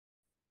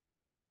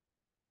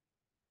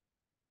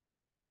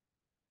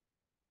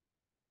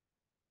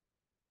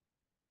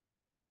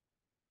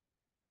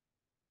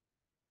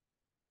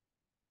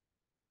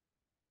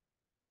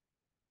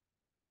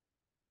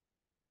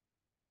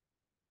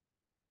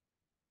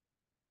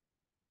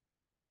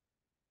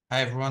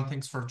Hi, everyone.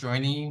 Thanks for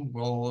joining.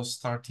 We'll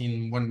start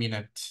in 1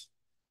 minute.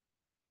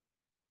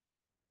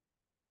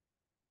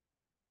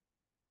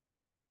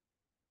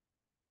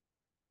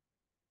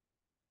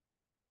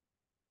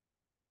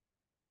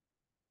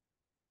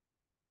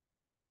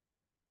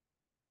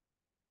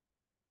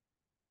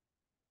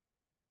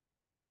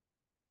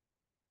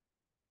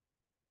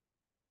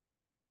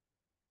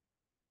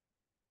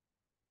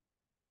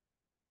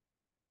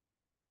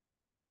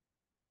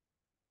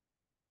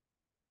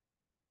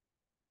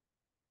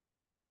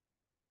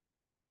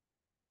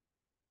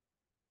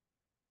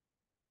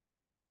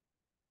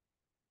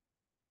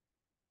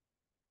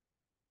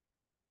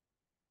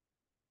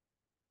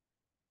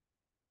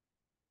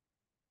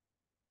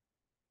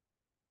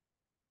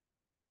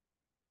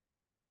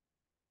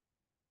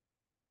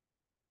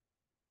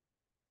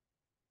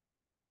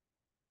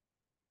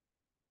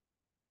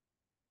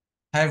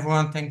 Hi,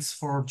 everyone. Thanks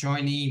for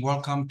joining.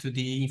 Welcome to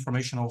the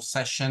informational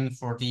session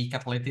for the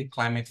Catalytic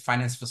Climate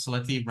Finance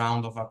Facility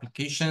round of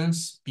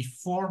applications.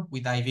 Before we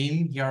dive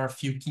in, here are a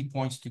few key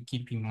points to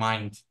keep in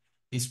mind.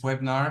 This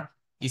webinar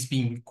is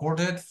being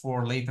recorded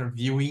for later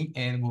viewing,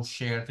 and we'll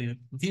share the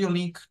video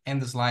link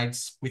and the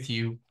slides with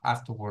you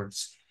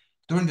afterwards.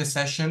 During the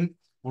session,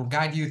 we'll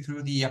guide you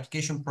through the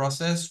application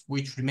process,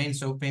 which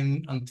remains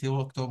open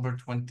until October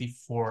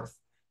 24th.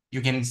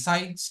 You get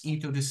insights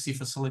into the C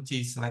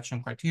facility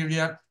selection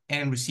criteria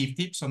and receive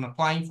tips on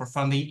applying for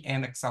funding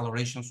and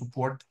acceleration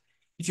support.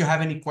 If you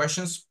have any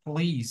questions,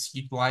 please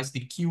utilize the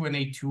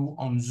Q&A tool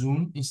on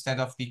Zoom instead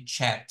of the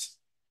chat.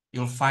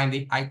 You'll find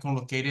the icon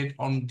located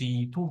on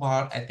the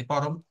toolbar at the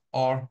bottom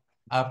or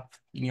up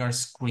in your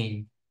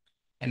screen.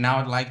 And now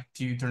I'd like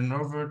to turn it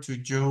over to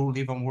Joe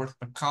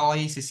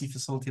Leavenworth-McCauley, CC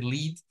Facility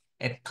Lead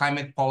at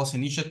Climate Policy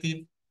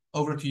Initiative.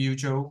 Over to you,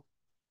 Joe.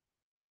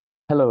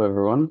 Hello,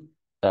 everyone.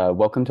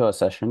 Welcome to our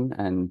session,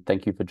 and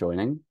thank you for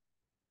joining.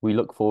 We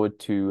look forward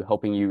to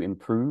helping you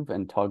improve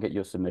and target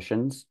your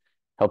submissions,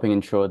 helping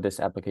ensure this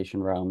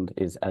application round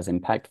is as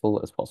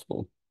impactful as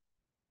possible.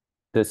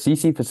 The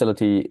CC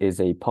facility is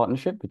a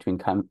partnership between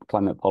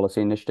Climate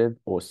Policy Initiative,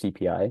 or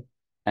CPI,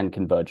 and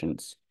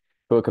Convergence,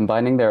 who are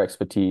combining their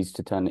expertise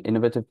to turn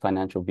innovative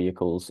financial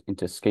vehicles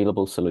into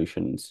scalable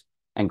solutions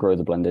and grow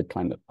the blended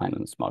climate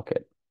finance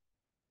market.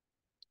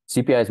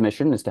 CPI's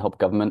mission is to help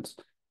governments,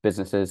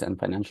 businesses, and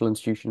financial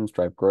institutions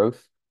drive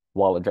growth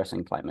while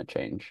addressing climate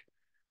change.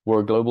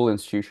 We're a global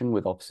institution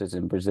with offices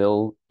in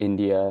Brazil,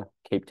 India,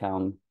 Cape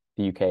Town,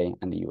 the UK,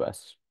 and the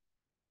US.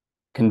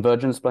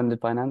 Convergence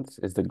Blended Finance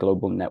is the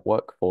global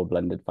network for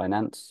blended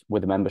finance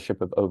with a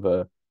membership of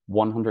over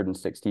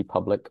 160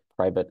 public,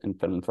 private, and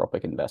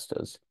philanthropic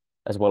investors,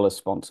 as well as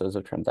sponsors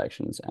of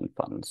transactions and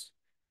funds.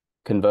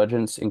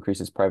 Convergence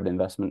increases private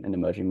investment in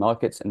emerging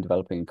markets and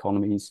developing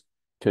economies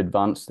to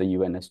advance the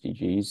UN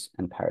SDGs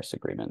and Paris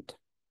Agreement.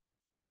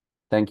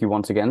 Thank you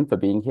once again for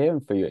being here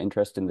and for your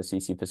interest in the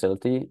CC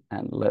facility,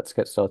 and let's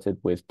get started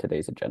with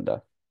today's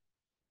agenda.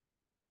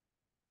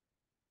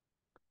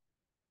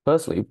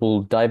 Firstly,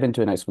 we'll dive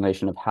into an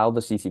explanation of how the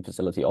CC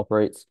facility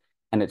operates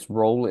and its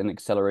role in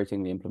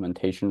accelerating the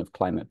implementation of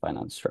climate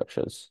finance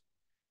structures.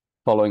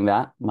 Following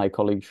that, my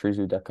colleague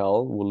Shrizu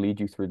Dakal will lead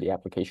you through the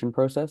application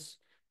process,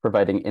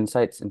 providing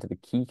insights into the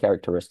key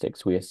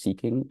characteristics we are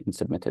seeking in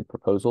submitted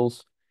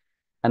proposals.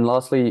 And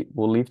lastly,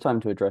 we'll leave time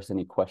to address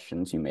any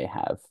questions you may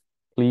have.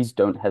 Please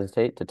don't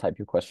hesitate to type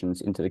your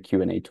questions into the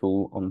Q&A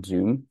tool on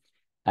Zoom,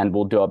 and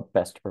we'll do our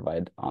best to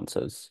provide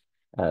answers.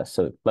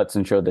 So let's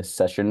ensure this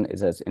session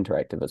is as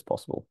interactive as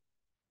possible.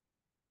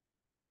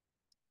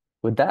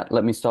 With that,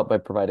 let me start by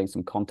providing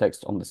some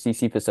context on the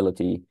CC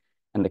facility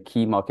and the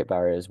key market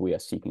barriers we are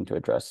seeking to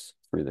address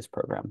through this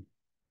program.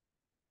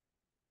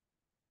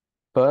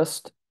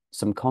 First,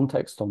 some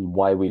context on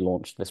why we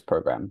launched this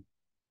program.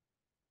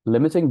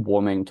 Limiting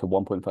warming to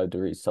 1.5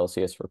 degrees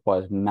Celsius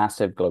requires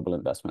massive global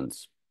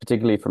investments,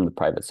 particularly from the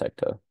private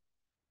sector.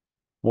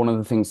 One of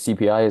the things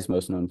CPI is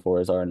most known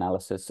for is our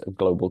analysis of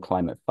global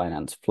climate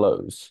finance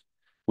flows.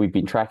 We've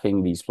been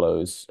tracking these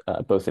flows,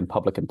 both in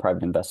public and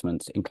private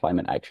investments in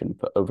climate action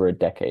for over a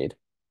decade.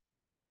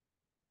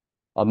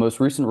 Our most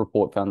recent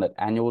report found that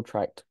annual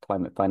tracked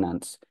climate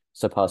finance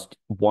surpassed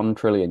 $1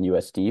 trillion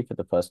USD for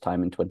the first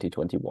time in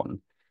 2021,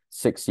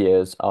 6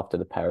 years after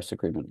the Paris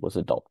Agreement was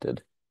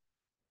adopted.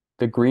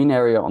 The green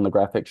area on the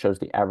graphic shows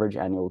the average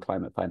annual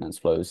climate finance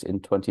flows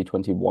in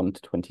 2021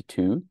 to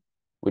 22,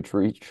 which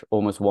reached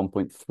almost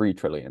 1.3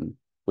 trillion,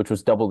 which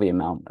was double the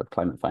amount of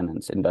climate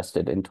finance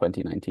invested in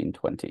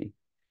 2019-20.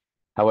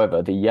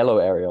 However, the yellow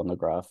area on the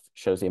graph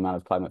shows the amount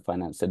of climate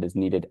finance that is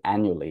needed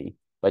annually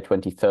by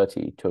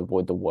 2030 to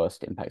avoid the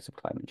worst impacts of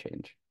climate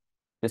change.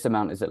 This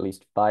amount is at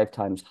least 5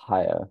 times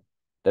higher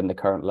than the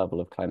current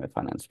level of climate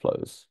finance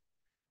flows.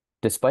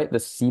 Despite the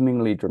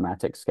seemingly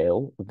dramatic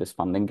scale of this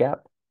funding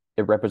gap,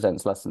 it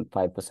represents less than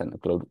 5%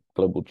 of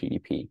global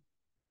GDP.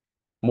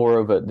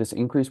 Moreover, this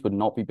increase would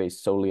not be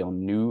based solely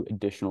on new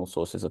additional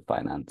sources of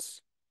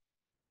finance.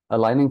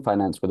 Aligning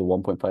finance with a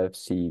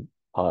 1.5C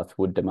path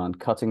would demand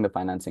cutting the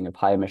financing of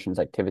high emissions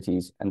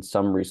activities and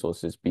some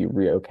resources be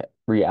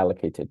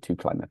reallocated to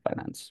climate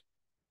finance.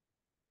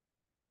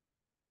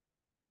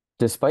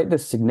 Despite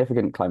this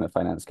significant climate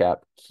finance gap,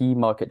 key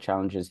market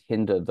challenges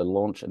hinder the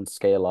launch and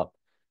scale up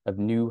of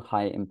new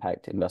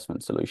high-impact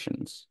investment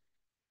solutions.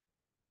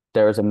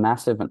 There is a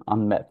massive and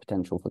unmet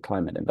potential for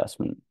climate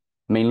investment,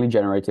 mainly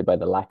generated by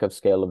the lack of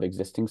scale of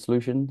existing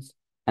solutions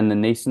and the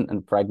nascent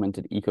and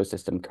fragmented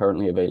ecosystem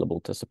currently available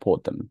to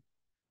support them.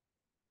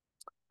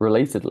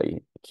 Relatedly,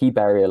 a key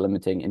barrier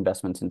limiting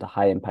investments into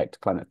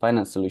high-impact climate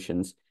finance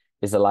solutions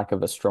is the lack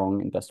of a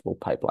strong investable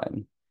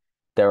pipeline.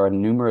 There are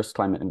numerous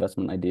climate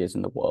investment ideas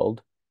in the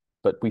world,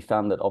 but we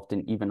found that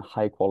often even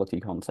high-quality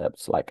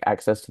concepts like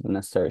access to the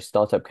necessary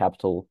startup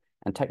capital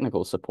and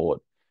technical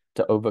support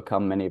to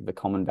overcome many of the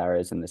common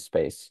barriers in this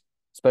space,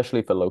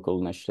 especially for local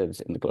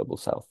initiatives in the Global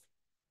South.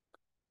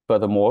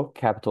 Furthermore,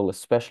 capital,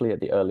 especially at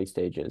the early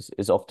stages,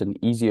 is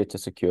often easier to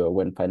secure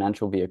when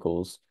financial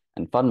vehicles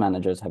and fund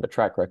managers have a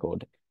track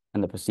record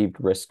and the perceived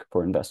risk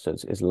for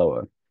investors is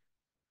lower.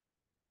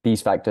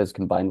 These factors,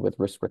 combined with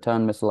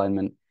risk-return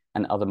misalignment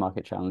and other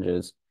market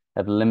challenges,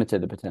 have limited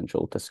the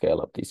potential to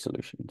scale up these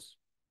solutions.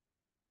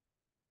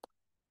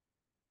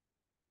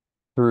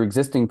 Through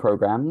existing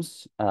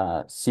programs,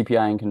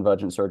 CPI and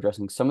Convergence are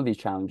addressing some of these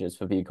challenges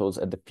for vehicles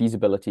at the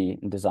feasibility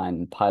and design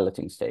and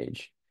piloting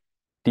stage.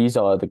 These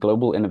are the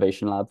Global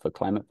Innovation Lab for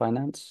Climate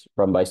Finance,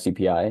 run by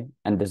CPI,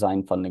 and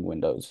Design Funding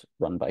Windows,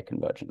 run by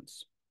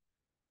Convergence.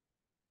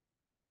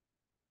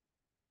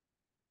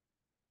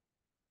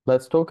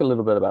 Let's talk a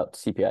little bit about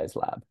CPI's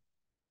lab.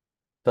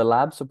 The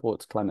lab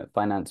supports climate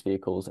finance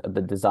vehicles at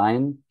the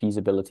design,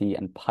 feasibility,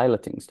 and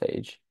piloting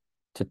stage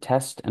to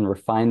test and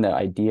refine their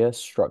idea,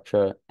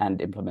 structure,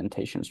 and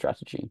implementation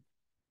strategy.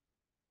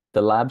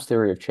 The lab's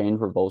theory of change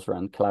revolves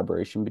around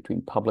collaboration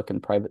between public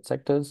and private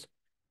sectors,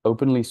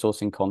 openly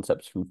sourcing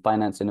concepts from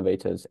finance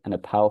innovators, and a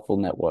powerful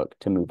network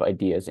to move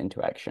ideas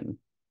into action.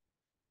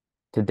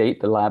 To date,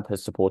 the lab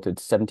has supported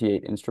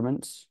 78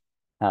 instruments,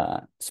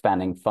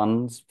 spanning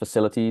funds,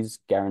 facilities,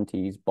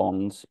 guarantees,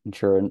 bonds,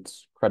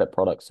 insurance, credit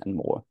products, and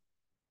more.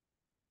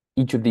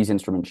 Each of these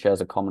instruments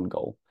shares a common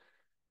goal: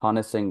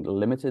 harnessing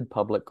limited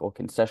public or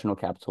concessional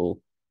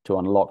capital to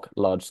unlock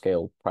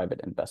large-scale private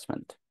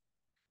investment.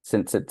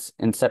 Since its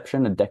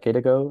inception a decade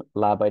ago,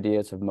 lab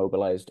ideas have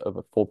mobilized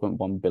over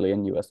 $4.1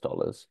 billion,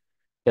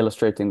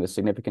 illustrating the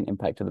significant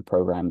impact of the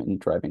program in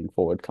driving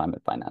forward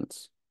climate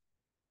finance.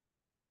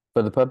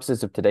 For the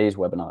purposes of today's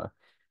webinar,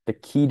 the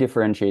key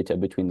differentiator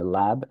between the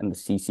lab and the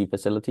CC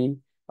facility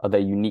are their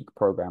unique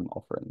program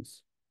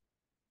offerings.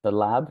 The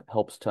lab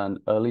helps turn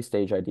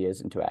early-stage ideas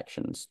into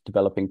actions,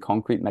 developing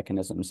concrete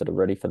mechanisms that are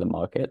ready for the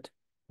market,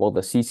 while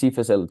the CC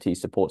facility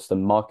supports the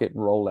market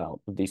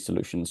rollout of these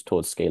solutions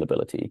towards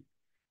scalability.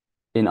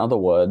 In other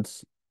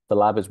words, the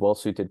lab is well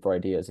suited for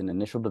ideas in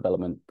initial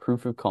development,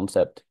 proof of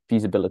concept,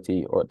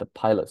 feasibility, or at the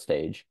pilot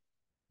stage,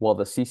 while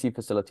the CC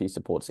facility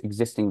supports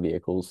existing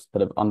vehicles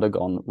that have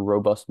undergone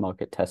robust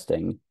market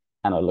testing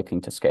and are looking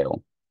to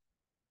scale.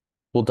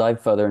 We'll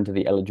dive further into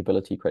the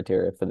eligibility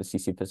criteria for the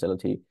CC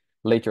facility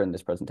later in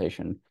this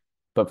presentation,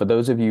 but for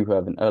those of you who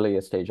have an earlier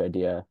stage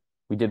idea,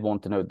 we did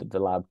want to note that the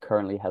lab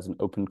currently has an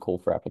open call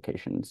for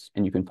applications,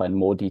 and you can find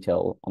more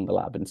detail on the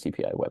lab and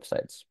CPI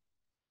websites.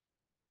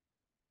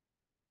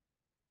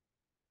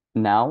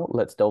 Now,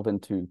 let's delve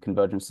into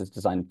Convergence's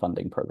design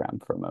funding program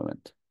for a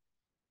moment.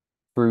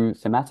 Through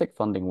thematic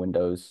funding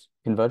windows,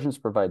 Convergence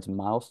provides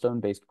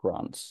milestone-based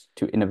grants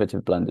to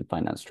innovative blended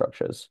finance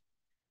structures.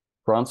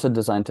 Grants are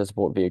designed to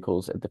support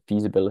vehicles at the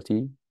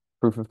feasibility,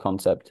 proof of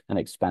concept, and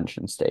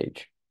expansion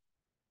stage.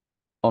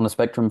 On a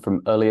spectrum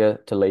from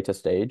earlier to later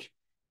stage,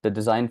 the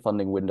design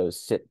funding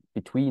windows sit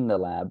between the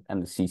lab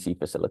and the CC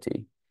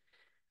facility.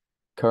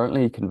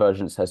 Currently,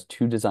 Convergence has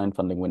 2 design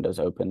funding windows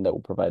open that will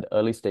provide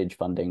early-stage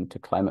funding to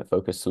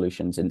climate-focused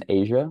solutions in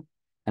Asia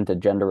and to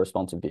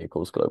gender-responsive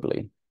vehicles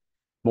globally.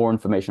 More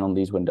information on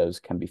these windows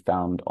can be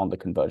found on the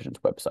Convergence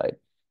website.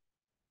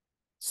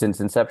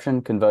 Since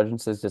inception,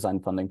 Convergence's design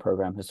funding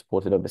program has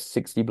supported over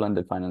 60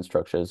 blended finance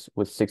structures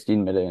with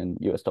 $16 million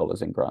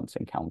in grants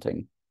and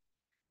counting.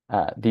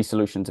 These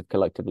solutions have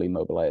collectively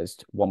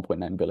mobilized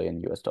 $1.9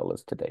 billion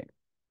to date.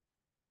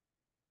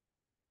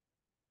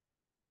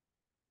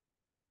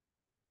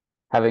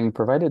 Having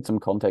provided some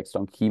context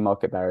on key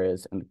market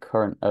barriers and the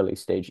current early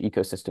stage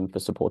ecosystem for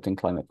supporting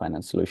climate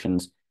finance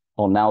solutions,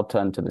 I'll now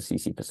turn to the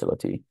CC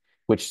facility,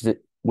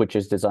 which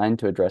is designed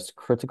to address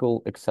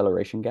critical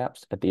acceleration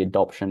gaps at the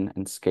adoption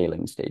and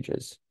scaling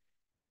stages.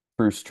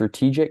 Through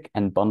strategic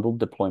and bundled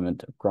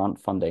deployment of grant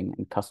funding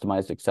and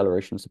customized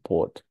acceleration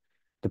support,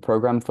 the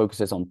program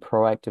focuses on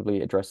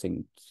proactively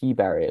addressing key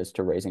barriers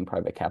to raising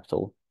private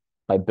capital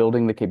by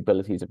building the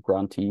capabilities of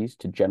grantees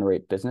to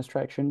generate business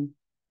traction,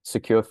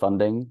 secure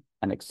funding,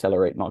 and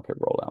accelerate market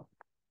rollout.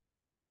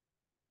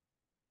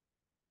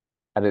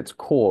 At its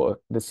core,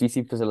 the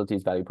CC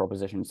facility's value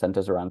proposition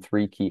centers around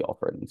 3 key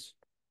offerings.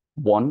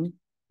 1,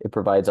 it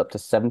provides up to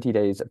 70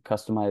 days of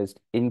customized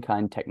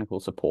in-kind technical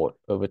support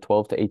over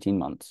 12 to 18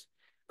 months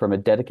from a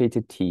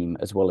dedicated team,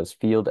 as well as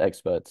field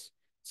experts,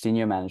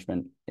 senior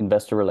management,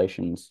 investor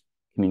relations,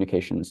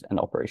 communications, and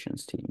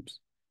operations teams.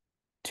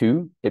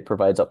 2, it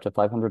provides up to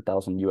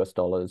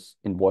 $500,000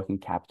 in working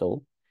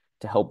capital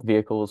to help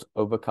vehicles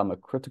overcome a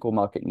critical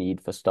market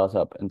need for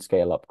startup and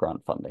scale-up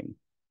grant funding.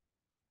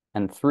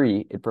 And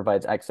 3, it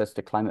provides access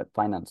to climate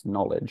finance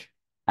knowledge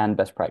and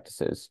best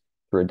practices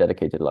through a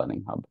dedicated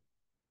learning hub.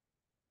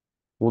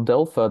 We'll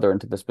delve further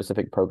into the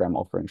specific program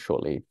offering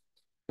shortly,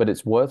 but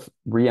it's worth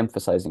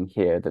re-emphasizing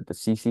here that the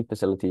CC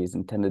facility is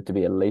intended to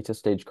be a later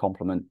stage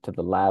complement to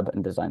the lab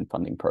and design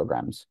funding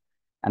programs.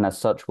 And as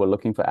such, we're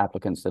looking for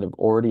applicants that have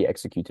already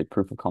executed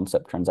proof of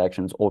concept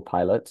transactions or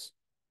pilots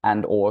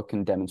and/or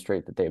can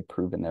demonstrate that they have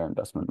proven their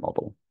investment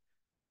model.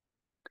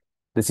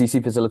 The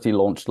CC facility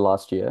launched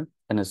last year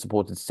and has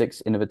supported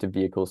 6 innovative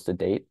vehicles to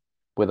date,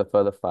 with a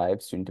further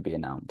 5 soon to be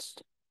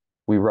announced.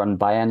 We run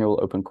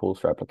biannual open calls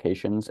for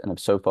applications and have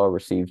so far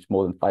received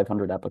more than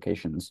 500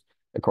 applications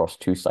across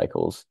 2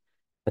 cycles,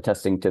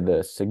 attesting to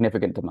the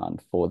significant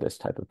demand for this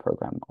type of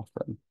program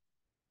offering.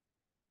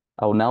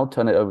 I will now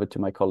turn it over to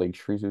my colleague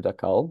Shrizu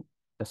Dakal,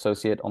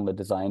 Associate on the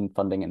Design,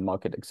 Funding and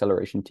Market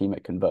Acceleration team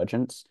at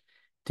Convergence,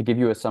 to give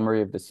you a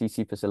summary of the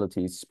CC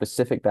facility's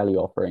specific value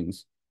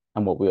offerings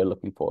and what we are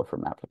looking for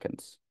from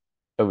applicants.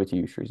 Over to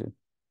you, Shrizu.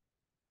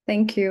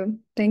 Thank you.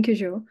 Thank you,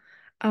 Joe.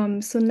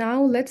 So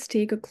now let's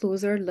take a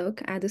closer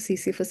look at the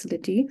CC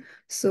facility.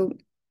 So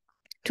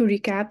to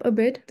recap a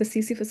bit, the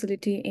CC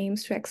facility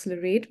aims to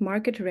accelerate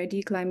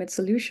market-ready climate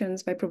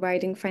solutions by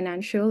providing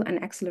financial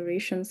and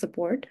acceleration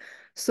support.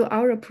 So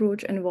our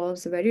approach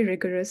involves a very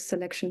rigorous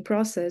selection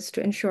process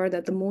to ensure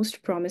that the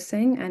most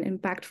promising and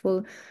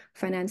impactful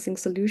financing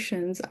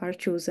solutions are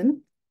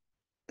chosen.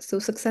 So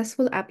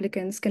successful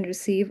applicants can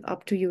receive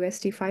up to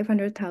USD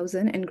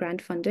 500,000 in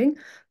grant funding,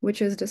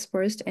 which is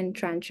dispersed in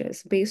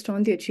tranches based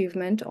on the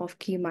achievement of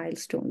key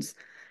milestones.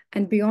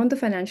 And beyond the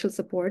financial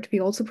support, we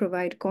also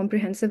provide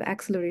comprehensive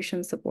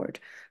acceleration support,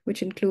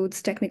 which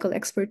includes technical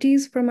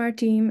expertise from our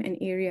team in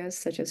areas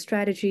such as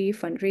strategy,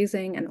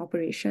 fundraising, and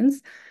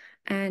operations.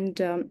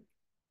 And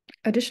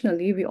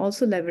additionally, we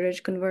also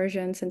leverage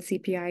Convergence and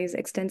CPI's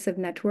extensive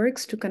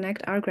networks to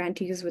connect our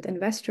grantees with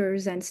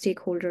investors and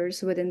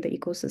stakeholders within the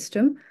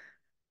ecosystem.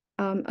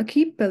 A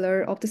key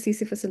pillar of the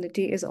CC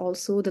facility is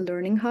also the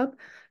Learning Hub.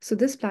 So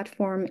this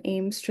platform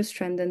aims to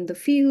strengthen the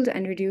field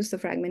and reduce the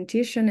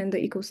fragmentation in the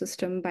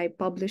ecosystem by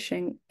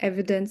publishing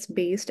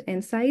evidence-based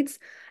insights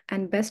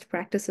and best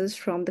practices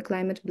from the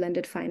climate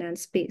blended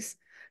finance space.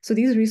 So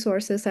these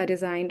resources are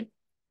designed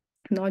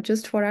not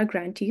just for our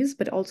grantees,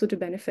 but also to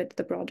benefit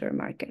the broader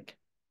market.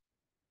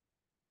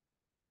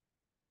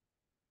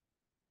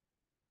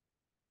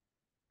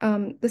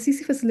 The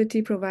CC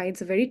facility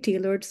provides a very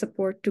tailored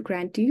support to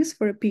grantees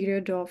for a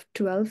period of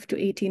 12 to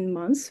 18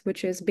 months,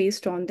 which is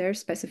based on their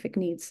specific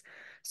needs.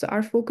 So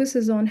our focus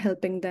is on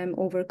helping them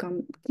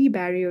overcome key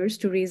barriers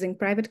to raising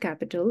private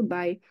capital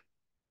by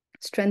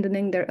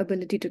strengthening their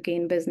ability to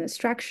gain business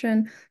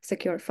traction,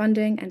 secure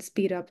funding, and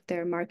speed up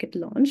their market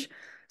launch.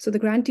 So the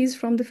grantees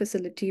from the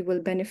facility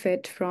will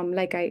benefit from,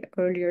 like I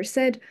earlier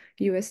said,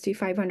 USD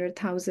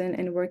 500,000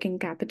 in working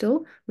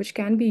capital, which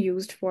can be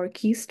used for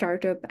key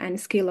startup and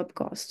scale-up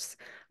costs,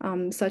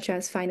 such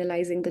as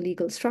finalizing the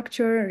legal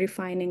structure,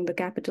 refining the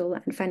capital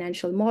and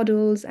financial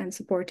models, and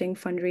supporting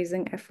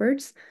fundraising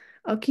efforts.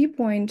 A key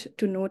point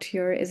to note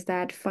here is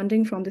that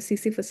funding from the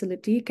CC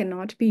facility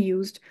cannot be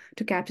used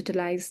to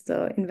capitalize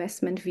the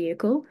investment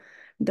vehicle.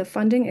 The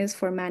funding is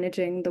for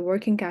managing the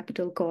working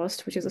capital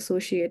cost, which is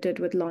associated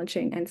with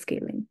launching and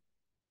scaling.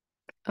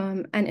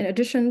 And in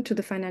addition to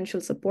the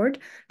financial support,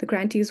 the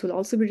grantees will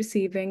also be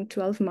receiving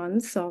 12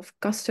 months of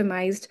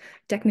customized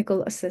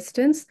technical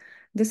assistance.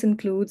 This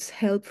includes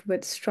help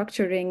with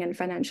structuring and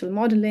financial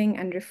modeling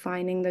and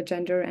refining the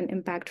gender and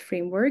impact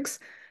frameworks,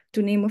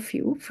 to name a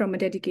few, from a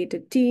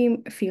dedicated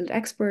team, field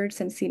experts,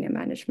 and senior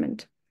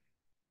management.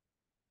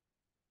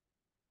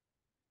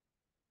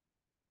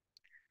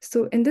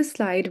 So in this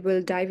slide,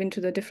 we'll dive into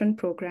the different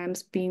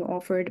programs being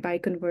offered by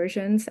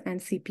Convergence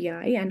and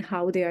CPI and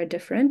how they are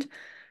different.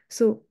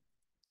 So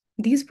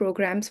these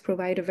programs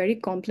provide a very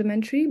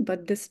complementary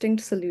but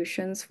distinct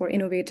solutions for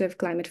innovative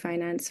climate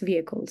finance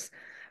vehicles.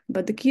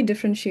 But the key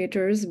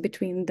differentiators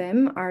between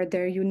them are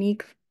their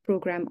unique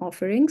program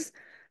offerings.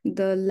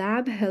 The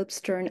lab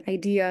helps turn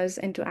ideas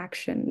into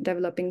action,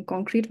 developing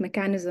concrete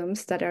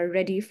mechanisms that are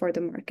ready for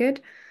the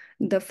market.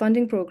 The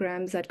funding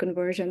programs at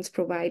Convergence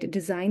provide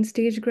design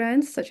stage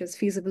grants, such as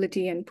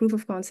feasibility and proof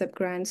of concept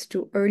grants,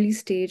 to early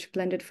stage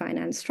blended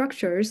finance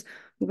structures,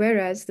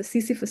 whereas the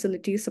CC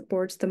facility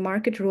supports the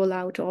market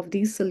rollout of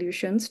these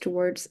solutions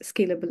towards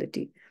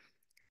scalability.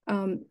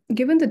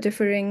 Given the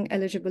differing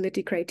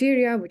eligibility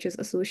criteria, which is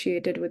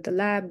associated with the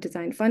lab,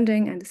 design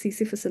funding, and the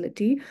CC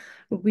facility,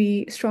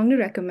 we strongly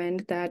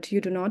recommend that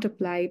you do not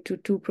apply to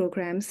 2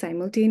 programs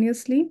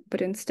simultaneously,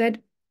 but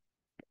instead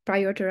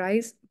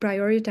prioritize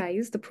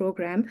the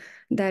program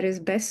that is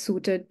best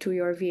suited to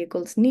your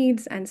vehicle's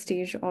needs and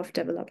stage of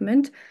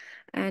development.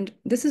 And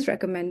this is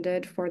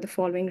recommended for the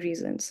following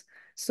reasons.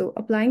 So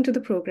applying to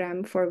the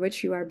program for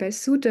which you are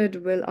best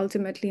suited will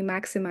ultimately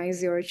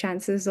maximize your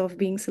chances of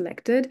being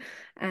selected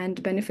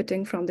and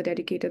benefiting from the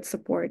dedicated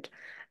support.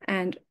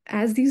 And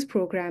as these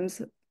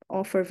programs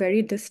offer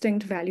very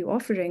distinct value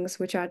offerings,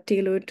 which are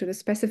tailored to the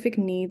specific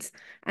needs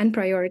and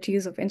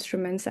priorities of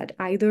instruments at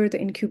either the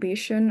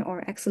incubation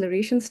or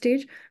acceleration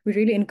stage. We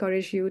really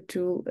encourage you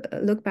to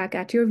look back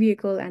at your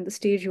vehicle and the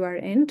stage you are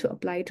in to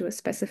apply to a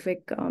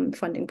specific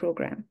funding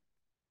program.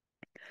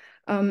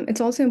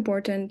 It's also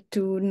important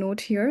to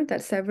note here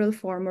that several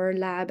former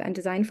lab and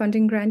design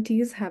funding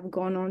grantees have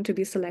gone on to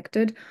be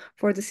selected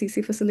for the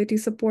CC facility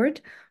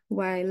support.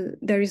 While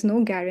there is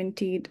no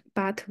guaranteed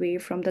pathway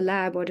from the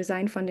lab or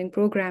design funding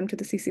program to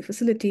the CC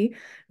facility,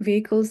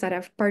 vehicles that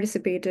have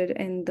participated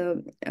in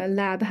the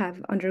lab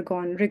have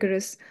undergone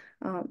rigorous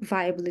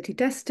viability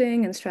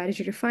testing and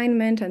strategy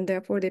refinement, and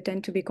therefore they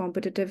tend to be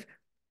competitive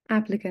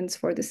applicants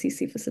for the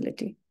CC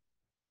facility.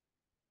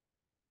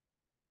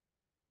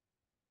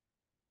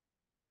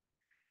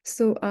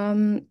 So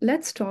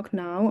let's talk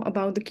now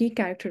about the key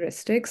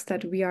characteristics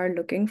that we are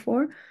looking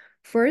for.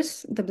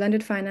 First, the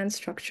blended finance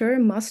structure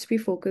must be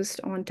focused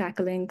on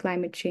tackling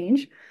climate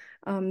change.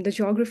 The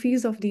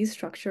geographies of these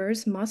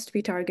structures must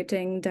be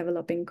targeting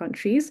developing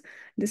countries.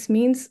 This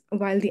means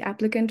while the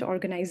applicant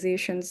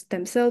organizations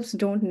themselves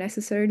don't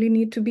necessarily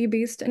need to be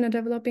based in a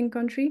developing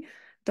country,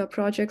 the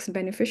project's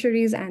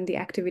beneficiaries and the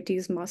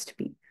activities must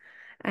be.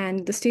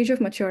 And the stage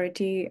of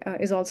maturity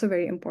is also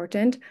very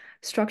important.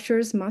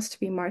 Structures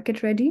must be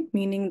market ready,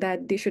 meaning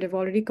that they should have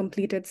already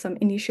completed some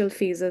initial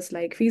phases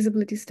like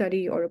feasibility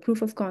study or a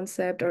proof of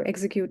concept or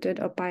executed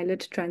a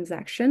pilot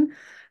transaction.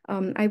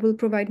 I will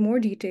provide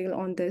more detail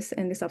on this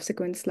in the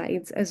subsequent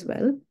slides as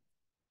well.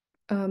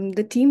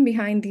 The team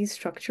behind these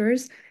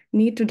structures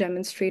need to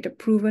demonstrate a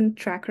proven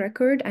track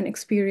record and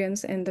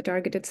experience in the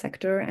targeted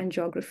sector and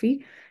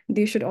geography.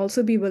 They should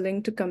also be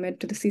willing to commit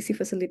to the CC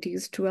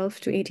facility's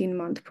 12 to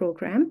 18-month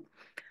program.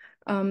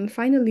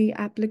 Finally,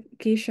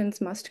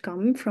 applications must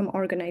come from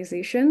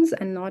organizations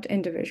and not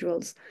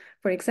individuals.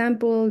 For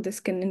example, this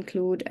can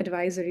include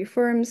advisory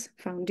firms,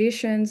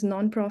 foundations,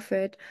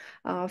 nonprofit,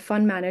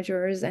 fund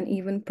managers, and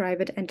even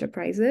private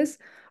enterprises.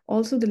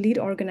 Also, the lead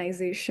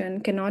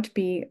organization cannot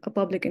be a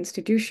public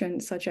institution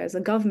such as a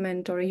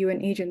government or a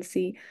UN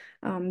agency,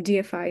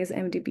 DFIs,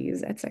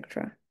 MDBs,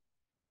 etc.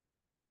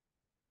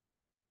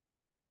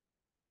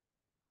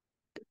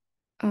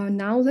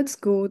 Now let's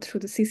go through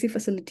the CC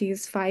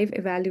facility's 5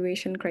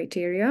 evaluation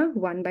criteria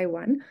one by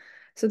one.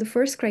 So the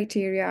first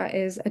criteria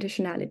is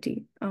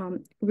additionality.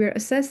 We're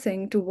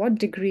assessing to what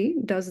degree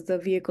does the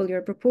vehicle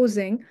you're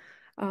proposing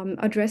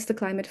address the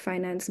climate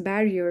finance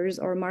barriers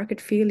or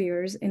market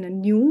failures in a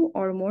new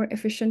or more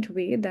efficient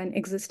way than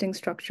existing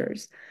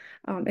structures.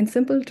 In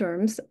simple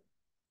terms,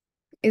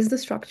 is the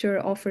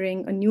structure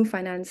offering a new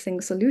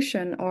financing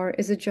solution, or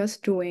is it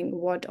just doing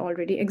what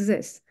already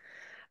exists?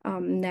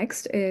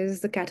 Next is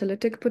the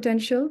catalytic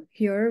potential.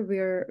 Here,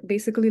 we're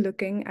basically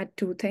looking at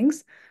 2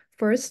 things.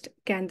 First,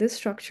 can this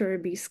structure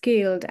be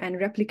scaled and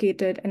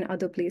replicated in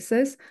other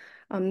places?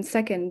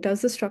 Second,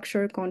 does the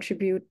structure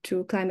contribute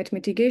to climate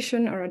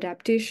mitigation or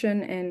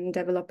adaptation in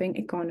developing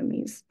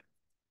economies?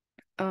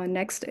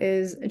 Next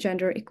is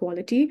gender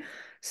equality.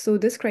 So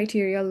this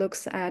criteria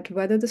looks at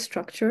whether the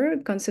structure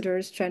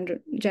considers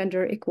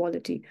gender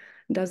equality.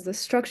 Does the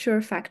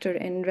structure factor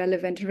in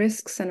relevant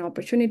risks and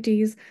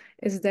opportunities?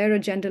 Is there a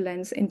gender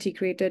lens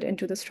integrated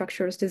into the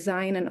structure's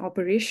design and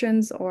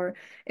operations, or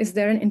is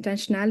there an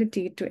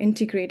intentionality to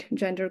integrate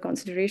gender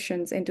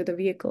considerations into the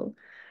vehicle?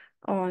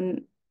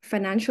 On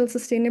financial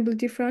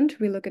sustainability front,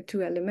 we look at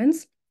 2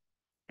 elements.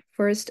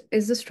 First,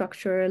 is the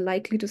structure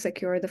likely to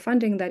secure the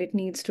funding that it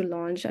needs to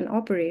launch and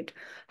operate?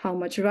 How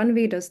much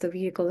runway does the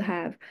vehicle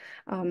have?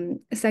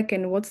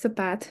 Second, what's the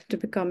path to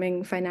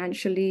becoming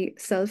financially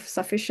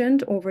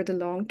self-sufficient over the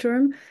long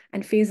term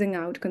and phasing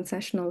out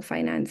concessional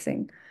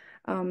financing?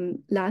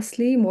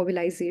 Lastly,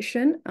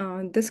 mobilization.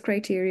 This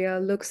criteria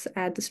looks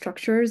at the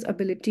structure's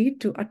ability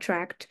to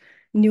attract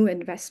new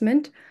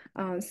investment,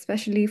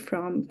 especially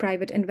from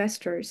private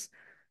investors.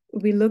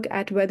 We look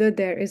at whether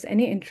there is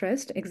any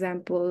interest,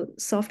 example,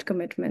 soft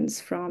commitments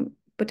from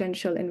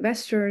potential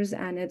investors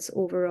and its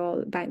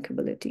overall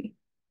bankability.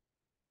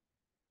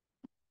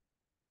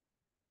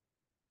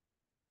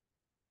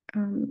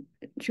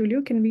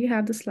 Julio, can we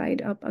have the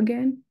slide up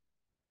again?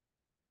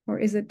 Or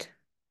is it?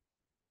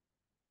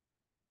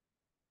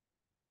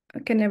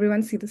 Can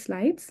everyone see the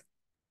slides?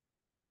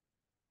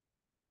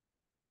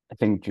 I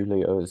think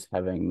Julio is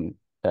having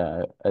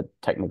a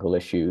technical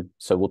issue,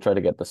 so we'll try to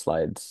get the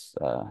slides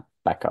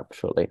back up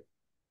shortly.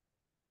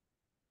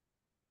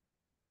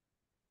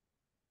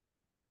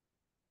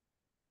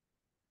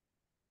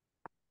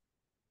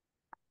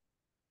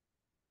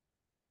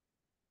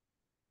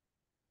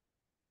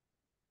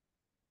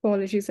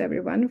 Apologies,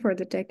 everyone, for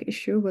the tech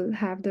issue. We'll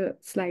have the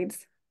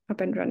slides up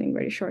and running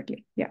very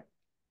shortly. Yeah,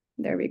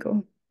 there we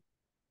go.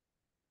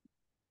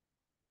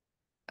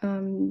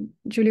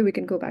 Julie, we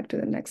can go back to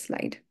the next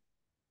slide.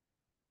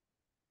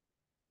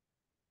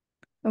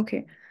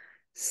 Okay,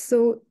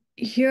 so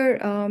Here,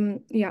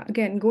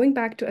 again, going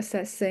back to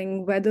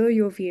assessing whether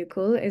your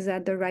vehicle is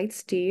at the right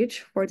stage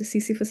for the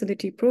CC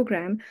facility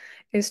program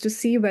is to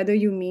see whether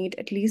you meet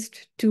at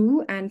least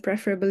two and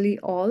preferably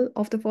all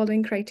of the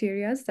following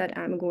criteria that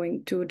I'm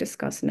going to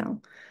discuss now.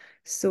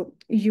 So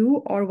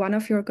you or one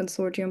of your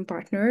consortium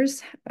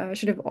partners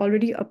should have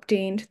already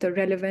obtained the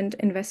relevant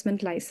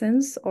investment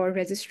license or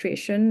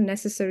registration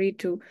necessary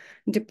to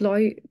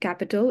deploy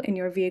capital in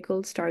your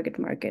vehicle's target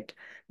market.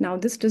 Now,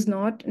 this does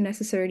not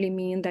necessarily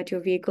mean that your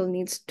vehicle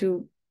needs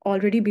to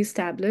already be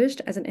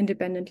established as an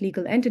independent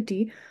legal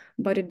entity,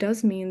 but it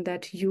does mean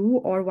that you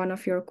or one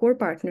of your core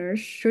partners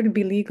should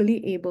be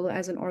legally able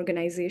as an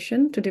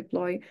organization to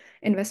deploy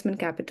investment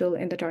capital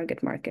in the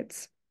target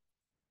markets.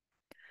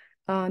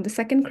 The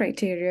second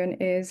criterion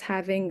is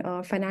having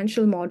a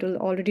financial model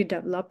already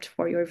developed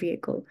for your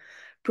vehicle.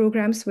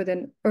 Programs with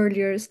an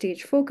earlier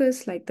stage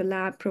focus, like the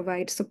lab,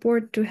 provide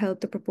support to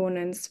help the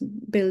proponents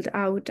build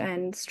out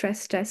and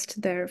stress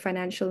test their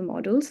financial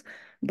models.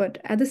 But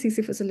at the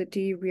CC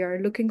facility, we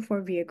are looking for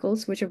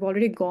vehicles which have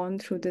already gone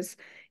through this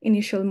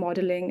initial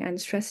modeling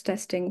and stress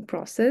testing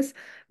process,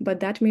 but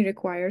that may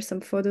require some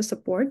further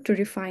support to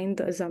refine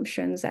the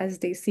assumptions as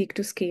they seek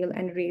to scale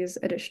and raise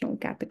additional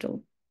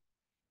capital.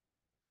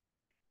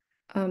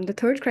 The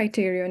third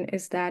criterion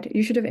is that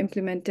you should have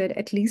implemented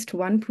at least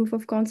one proof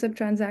of concept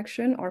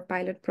transaction or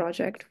pilot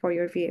project for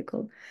your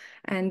vehicle.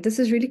 And this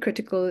is really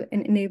critical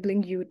in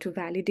enabling you to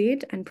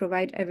validate and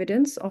provide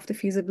evidence of the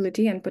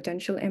feasibility and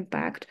potential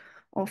impact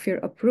of your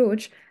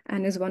approach,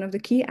 and is one of the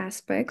key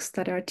aspects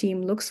that our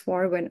team looks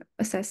for when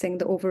assessing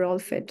the overall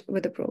fit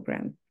with the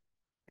program.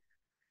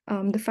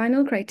 The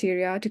final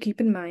criteria to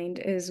keep in mind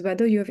is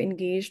whether you have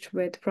engaged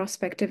with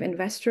prospective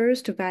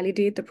investors to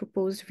validate the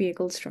proposed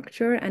vehicle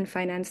structure and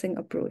financing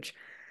approach.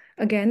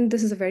 Again,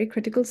 this is a very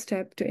critical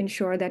step to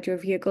ensure that your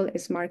vehicle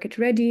is market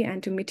ready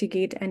and to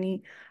mitigate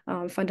any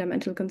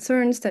fundamental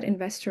concerns that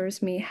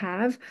investors may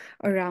have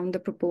around the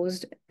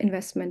proposed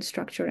investment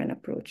structure and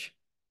approach.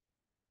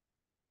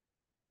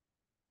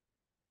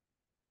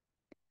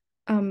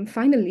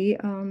 Finally,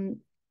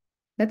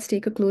 let's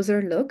take a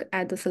closer look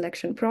at the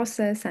selection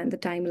process and the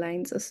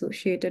timelines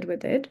associated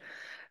with it.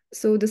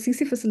 So the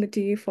CC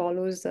facility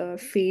follows a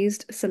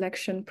phased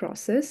selection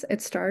process.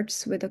 It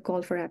starts with a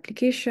call for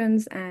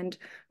applications, and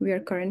we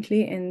are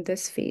currently in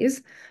this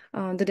phase.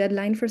 The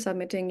deadline for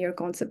submitting your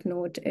concept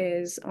note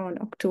is on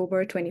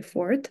October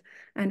 24th.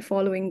 And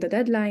following the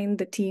deadline,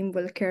 the team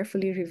will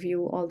carefully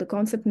review all the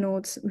concept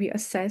notes. We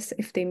assess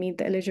if they meet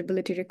the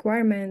eligibility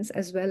requirements,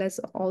 as well as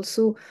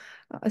also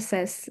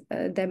assess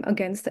them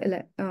against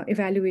the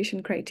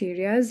evaluation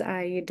criteria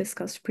I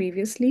discussed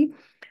previously.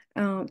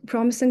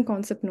 Promising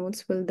concept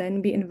notes will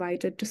then be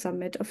invited to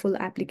submit a full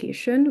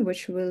application,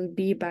 which will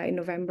be by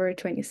November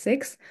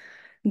 26th.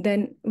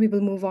 Then we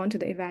will move on to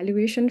the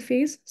evaluation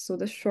phase. So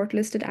the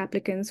shortlisted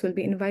applicants will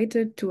be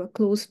invited to a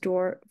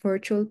closed-door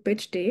virtual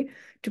pitch day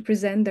to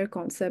present their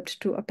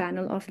concept to a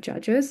panel of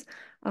judges.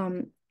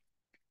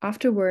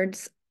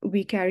 Afterwards,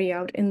 we carry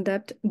out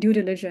in-depth due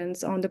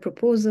diligence on the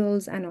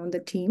proposals and on the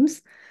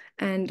teams.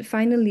 And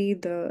finally,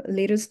 the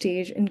later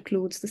stage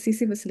includes the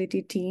CC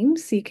facility team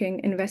seeking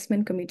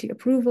investment committee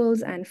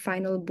approvals and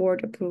final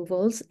board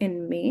approvals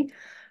in May.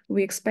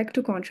 We expect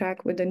to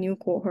contract with the new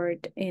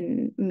cohort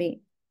in May.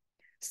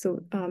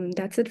 So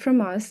that's it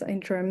from us in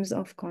terms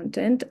of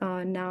content.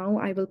 Now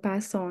I will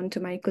pass on to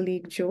my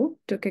colleague Joe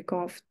to kick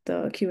off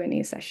the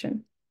Q&A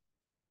session.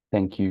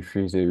 Thank you,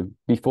 Shrizu.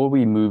 Before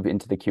we move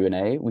into the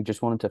Q&A, we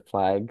just wanted to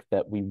flag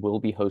that we will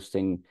be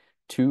hosting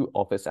 2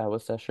 office hour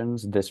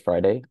sessions this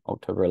Friday,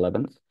 October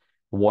 11th,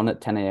 one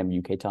at 10 a.m.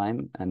 UK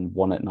time and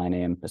one at 9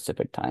 a.m.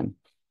 Pacific time.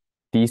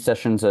 These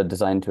sessions are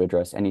designed to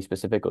address any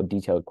specific or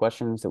detailed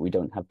questions that we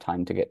don't have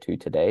time to get to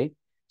today,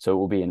 so it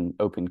will be an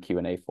open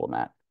Q&A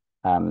format.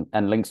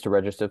 And links to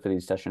register for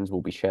these sessions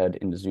will be shared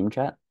in the Zoom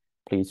chat.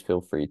 Please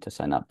feel free to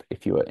sign up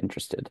if you are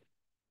interested.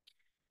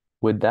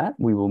 With that,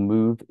 we will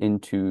move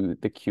into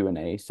the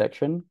Q&A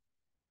section.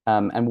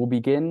 And we'll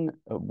begin,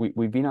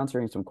 we've been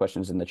answering some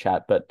questions in the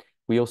chat, but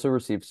we also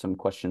received some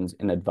questions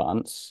in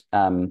advance.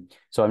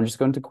 So I'm just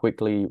going to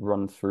quickly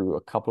run through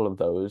a couple of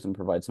those and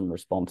provide some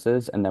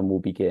responses, and then we'll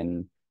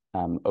begin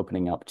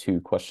opening up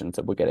to questions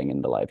that we're getting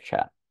in the live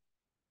chat.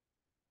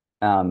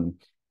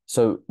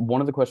 So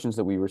one of the questions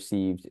that we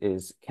received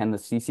is, can the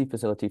CC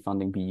facility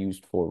funding be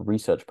used for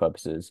research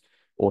purposes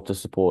or to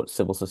support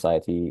civil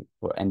society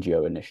or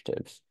NGO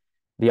initiatives?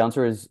 The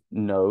answer is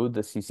no,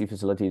 the CC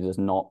facility does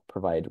not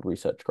provide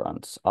research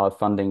grants. Our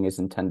funding is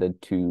intended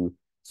to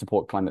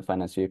support climate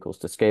finance vehicles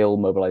to scale,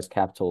 mobilize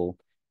capital,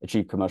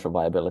 achieve commercial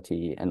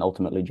viability, and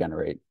ultimately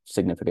generate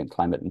significant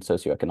climate and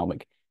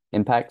socioeconomic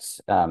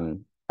impacts.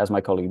 As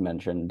my colleague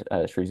mentioned,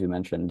 Shrizu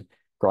mentioned,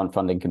 grant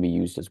funding can be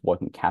used as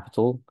working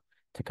capital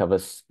to cover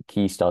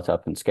key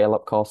startup and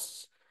scale-up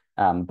costs,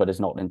 but is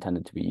not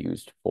intended to be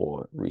used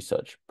for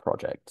research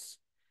projects.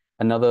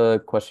 Another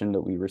question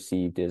that we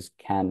received is,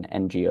 can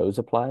NGOs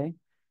apply?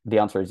 The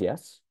answer is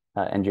yes.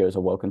 NGOs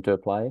are welcome to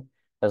apply,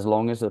 as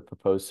long as the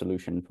proposed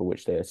solution for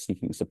which they are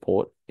seeking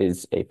support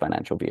is a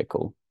financial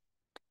vehicle.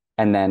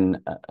 And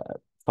then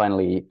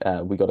finally,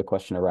 we got a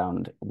question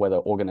around whether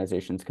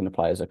organizations can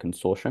apply as a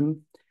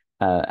consortium.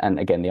 And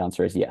again, the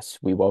answer is yes.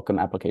 We welcome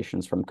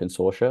applications from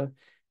consortia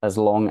as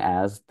long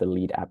as the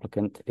lead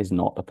applicant is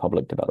not a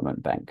public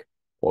development bank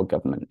or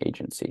government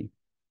agency.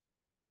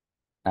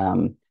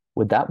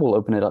 With that, we'll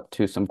open it up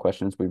to some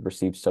questions we've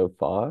received so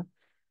far.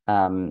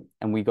 And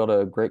we got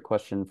a great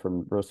question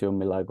from Rocio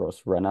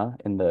Milagros Rena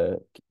in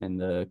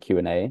the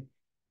Q&A.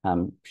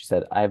 She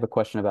said, I have a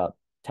question about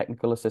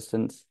technical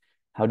assistance.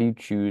 How do you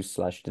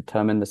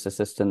choose/determine this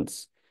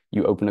assistance?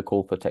 You open a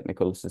call for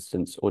technical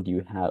assistance, or do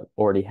you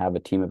already have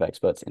a team of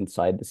experts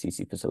inside the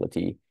CC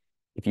facility?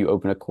 If you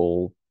open a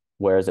call,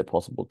 where is it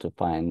possible to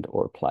find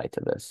or apply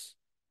to this?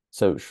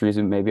 So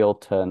Shrizu, maybe I'll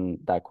turn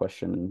that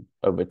question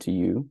over to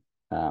you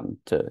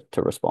to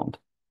respond.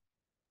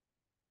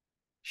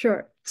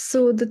 Sure.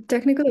 So the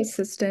technical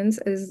assistance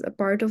is a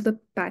part of the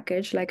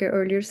package, like I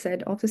earlier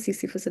said, of the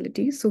CC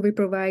facility. So we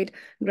provide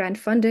grant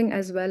funding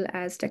as well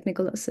as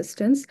technical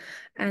assistance.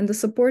 And the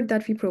support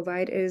that we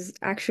provide is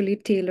actually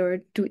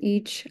tailored to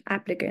each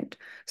applicant.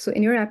 So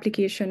in your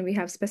application, we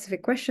have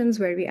specific questions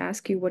where we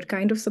ask you what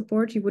kind of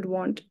support you would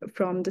want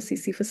from the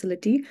CC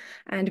facility.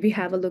 And we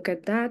have a look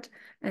at that.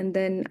 And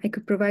then I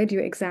could provide you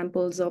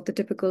examples of the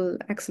typical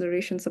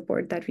acceleration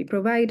support that we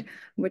provide,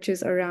 which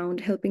is around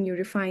helping you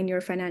refine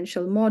your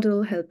financial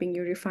model, helping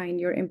you refine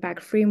your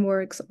impact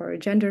frameworks or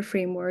gender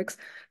frameworks.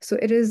 So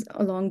it is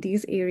along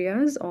these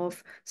areas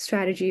of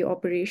strategy,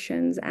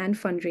 operations, and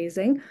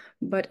fundraising,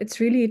 but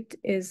it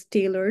is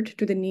tailored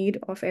to the need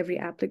of every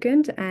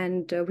applicant.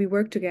 And we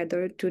work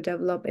together to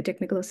develop a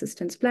technical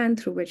assistance plan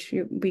through which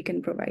we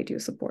can provide you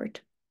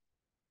support.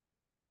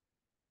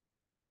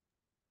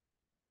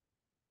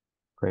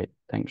 Great,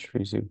 thanks,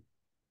 Shrizu.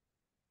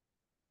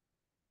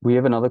 We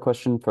have another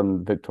question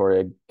from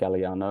Victoria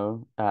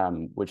Galliano,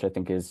 which I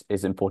think is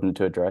important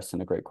to address,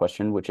 and a great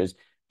question, which is,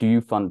 do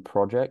you fund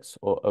projects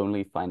or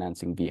only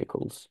financing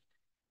vehicles?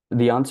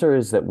 The answer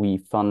is that we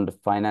fund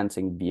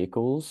financing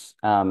vehicles.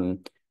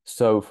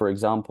 So for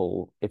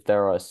example, if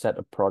there are a set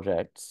of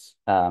projects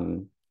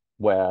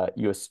where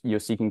you're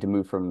seeking to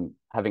move from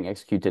having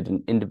executed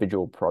an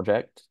individual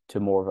project to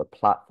more of a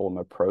platform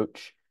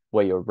approach,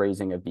 where you're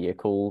raising a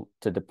vehicle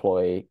to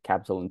deploy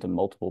capital into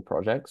multiple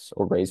projects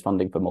or raise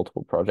funding for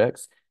multiple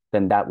projects,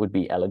 then that would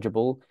be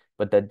eligible.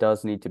 But there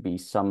does need to be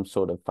some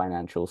sort of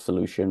financial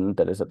solution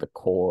that is at the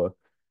core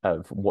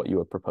of what you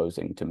are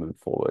proposing to move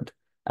forward.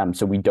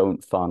 So we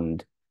don't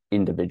fund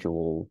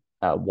individual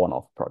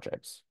one-off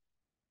projects.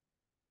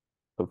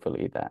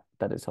 Hopefully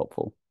that is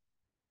helpful.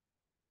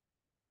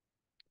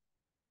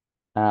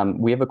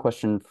 We have a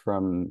question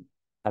from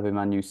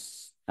Abhimanyu.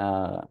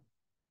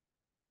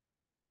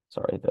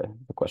 Sorry,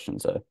 the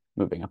questions are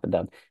moving up and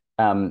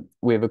down.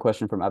 We have a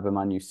question from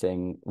Abhimanyu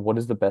saying, what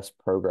is the best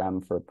program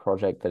for a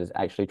project that is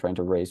actually trying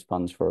to raise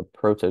funds for a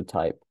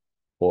prototype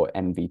or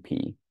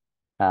MVP?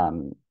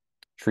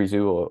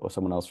 Shrizu or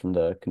someone else from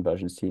the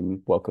conversions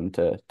team, welcome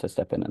to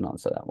step in and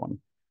answer that one.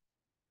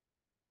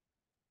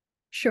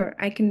 Sure,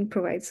 I can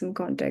provide some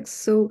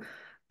context. So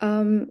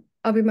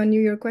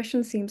Abhimanyu, your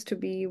question seems to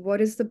be,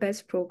 what is the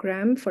best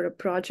program for a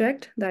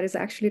project that is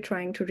actually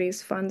trying to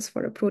raise funds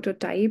for a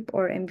prototype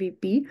or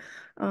MVP?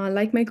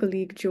 Like my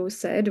colleague Joe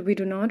said, we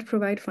do not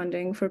provide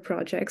funding for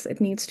projects.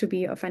 It needs to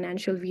be a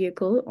financial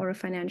vehicle or a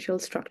financial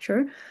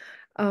structure.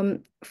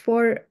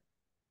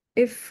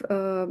 If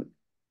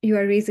you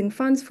are raising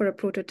funds for a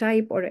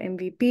prototype or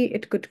MVP,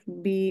 it could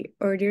be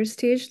earlier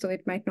stage, so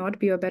it might not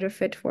be a better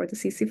fit for the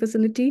CC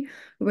facility.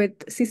 With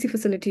CC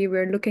facility,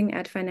 we're looking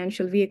at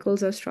financial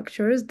vehicles or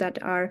structures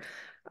that are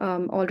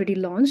already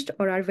launched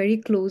or are very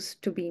close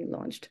to being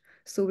launched.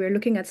 So we're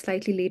looking at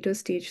slightly later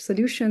stage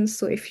solutions.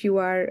 So if you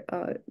are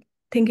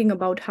thinking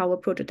about how a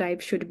prototype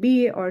should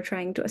be or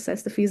trying to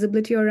assess the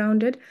feasibility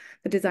around it,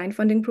 the design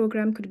funding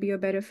program could be a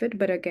better fit.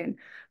 But again,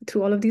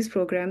 through all of these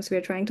programs, we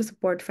are trying to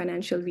support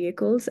financial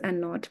vehicles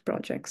and not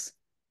projects.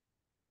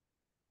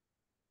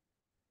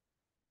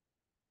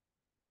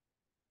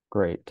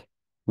 Great.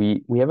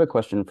 We have a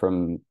question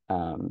from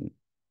an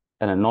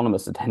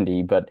anonymous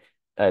attendee, but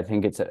I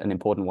think it's an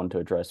important one to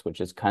address, which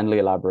is kindly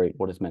elaborate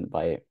what is meant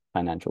by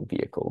financial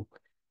vehicle.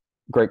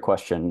 Great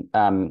question.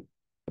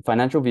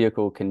 Financial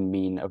vehicle can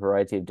mean a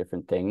variety of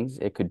different things.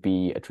 It could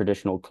be a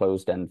traditional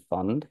closed-end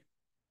fund.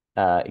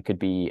 It could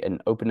be an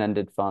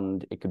open-ended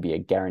fund. It could be a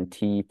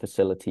guarantee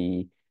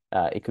facility.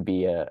 It could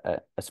be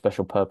a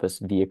special purpose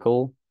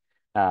vehicle.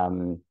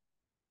 It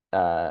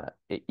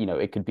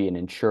could be an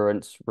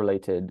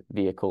insurance-related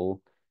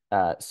vehicle.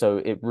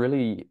 So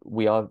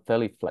we are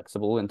fairly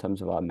flexible in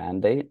terms of our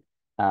mandate.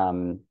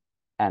 And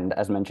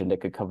as mentioned,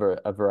 it could cover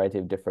a variety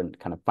of different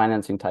kind of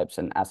financing types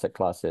and asset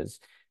classes.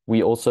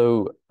 We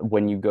also,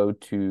 when you go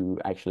to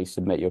actually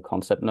submit your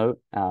concept note,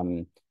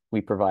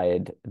 we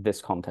provide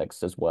this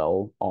context as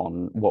well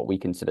on what we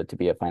consider to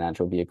be a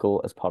financial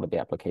vehicle as part of the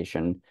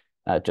application,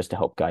 just to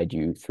help guide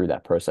you through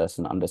that process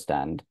and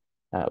understand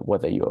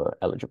whether you're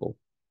eligible.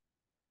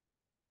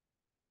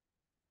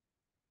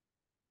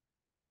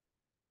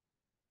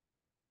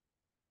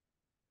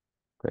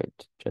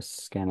 Great.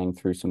 Just scanning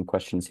through some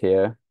questions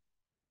here.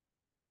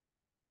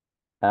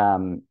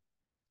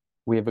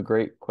 We have a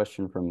great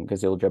question from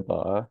Ghazil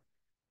Jabbar.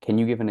 Can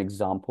you give an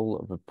example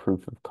of a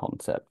proof of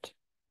concept?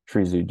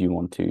 Shrizu, do you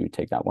want to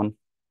take that one?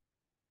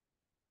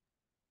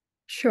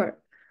 Sure.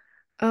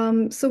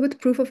 So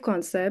with proof of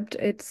concept,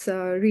 it's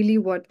really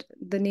what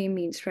the name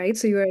means, right?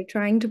 So you are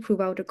trying to prove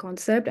out a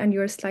concept and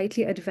you're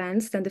slightly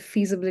advanced than the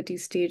feasibility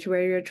stage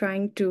where you're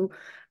trying to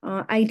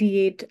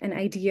ideate an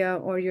idea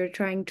or you're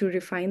trying to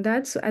refine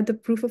that. So at the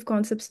proof of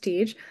concept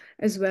stage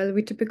as well,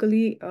 we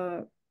typically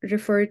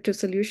refer to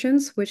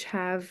solutions which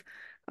have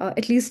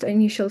at least an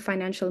initial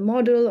financial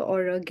model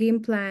or a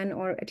game plan,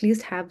 or at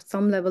least have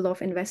some level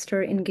of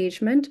investor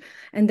engagement.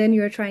 And then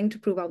you're trying to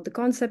prove out the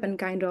concept and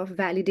kind of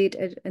validate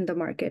it in the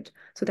market.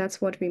 So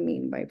that's what we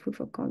mean by proof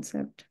of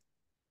concept.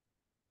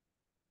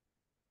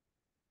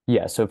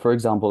 Yeah, so for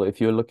example, if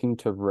you're looking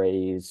to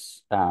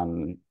raise,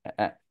 as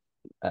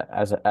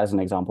an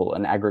example,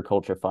 an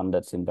agriculture fund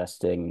that's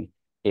investing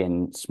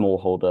in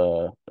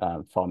smallholder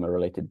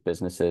farmer-related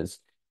businesses,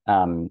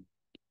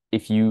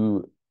 if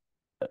you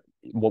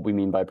what we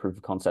mean by proof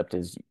of concept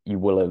is you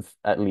will have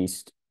at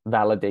least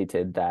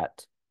validated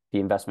that the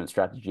investment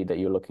strategy that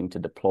you're looking to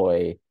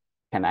deploy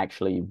can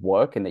actually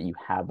work and that you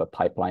have a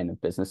pipeline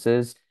of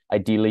businesses.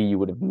 Ideally, you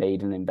would have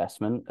made an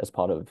investment as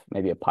part of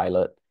maybe a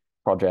pilot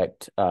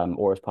project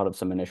or as part of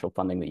some initial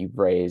funding that you've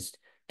raised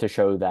to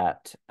show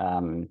that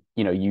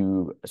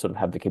you sort of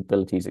have the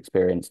capabilities,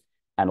 experience,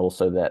 and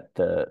also that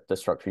the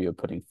structure you're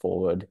putting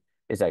forward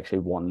is actually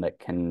one that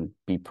can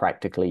be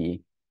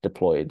practically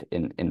deployed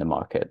in the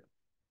market.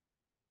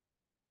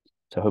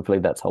 So hopefully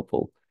that's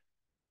helpful.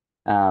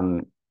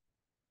 So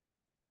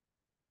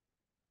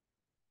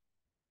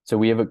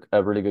we have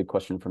a really good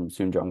question from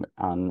Soonjong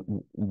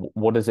on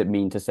what does it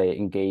mean to say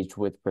engaged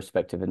with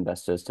prospective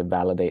investors to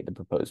validate the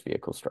proposed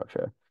vehicle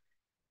structure?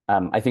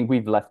 I think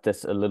we've left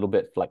this a little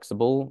bit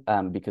flexible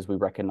because we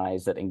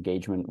recognize that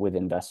engagement with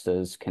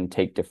investors can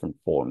take different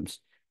forms,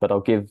 but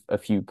I'll give a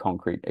few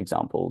concrete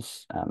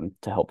examples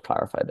to help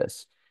clarify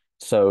this.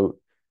 So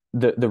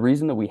the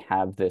reason that we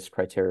have this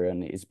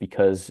criterion is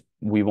because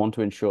we want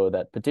to ensure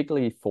that,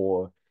 particularly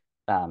for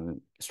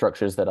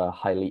structures that are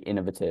highly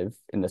innovative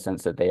in the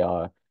sense that they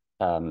are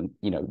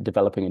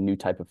developing a new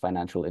type of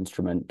financial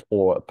instrument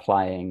or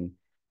applying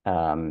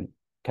kind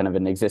of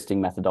an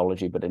existing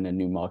methodology but in a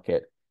new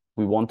market,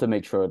 we want to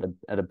make sure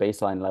at a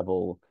baseline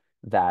level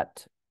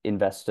that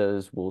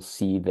investors will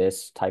see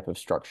this type of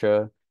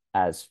structure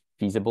as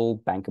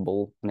feasible,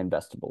 bankable, and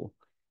investable.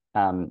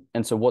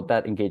 And so what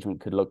that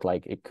engagement could look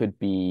like, it could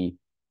be,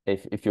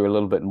 if you're a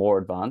little bit more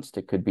advanced,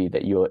 it could be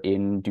that you're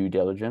in due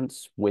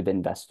diligence with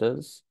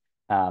investors,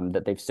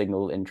 that they've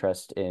signaled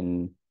interest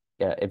in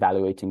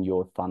evaluating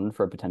your fund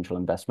for a potential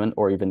investment,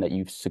 or even that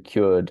you've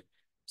secured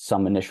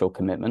some initial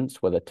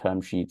commitments, whether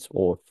term sheets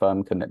or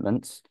firm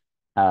commitments,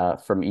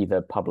 from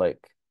either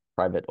public,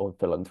 private, or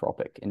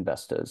philanthropic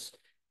investors.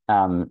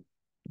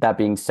 That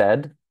being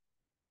said,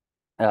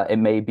 it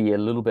may be a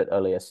little bit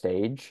earlier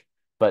stage,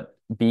 but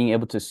being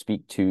able to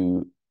speak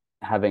to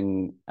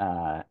having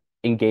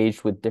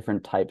engaged with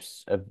different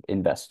types of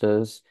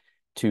investors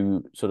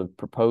to sort of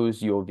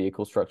propose your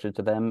vehicle structure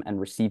to them and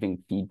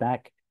receiving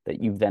feedback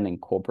that you've then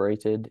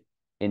incorporated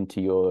into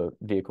your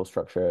vehicle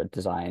structure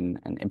design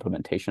and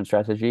implementation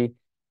strategy,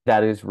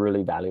 that is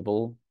really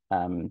valuable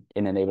in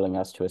enabling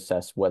us to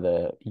assess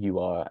whether you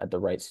are at the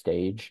right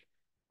stage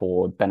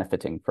for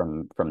benefiting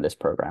from this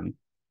program.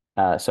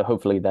 So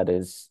hopefully that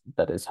is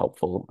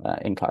helpful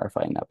in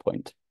clarifying that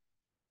point.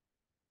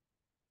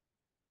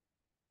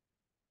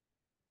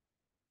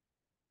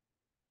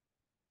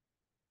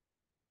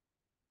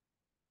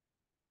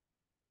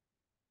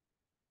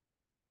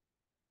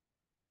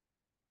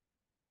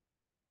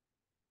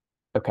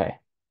 Okay,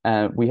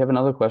 we have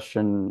another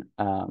question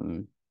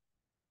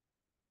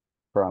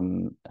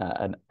from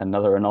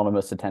another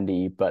anonymous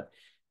attendee, but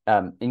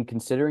in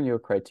considering your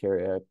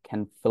criteria,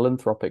 can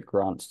philanthropic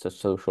grants to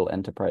social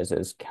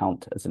enterprises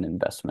count as an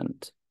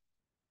investment?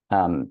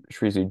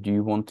 Shrizu, do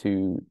you want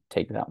to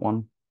take that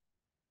one?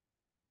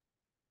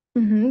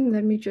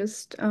 Let me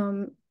just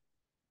have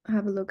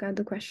a look at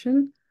the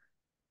question.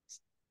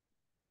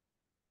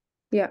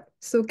 Yeah,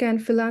 so can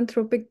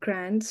philanthropic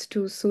grants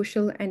to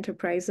social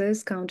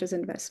enterprises count as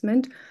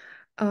investment?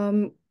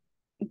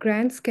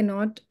 Grants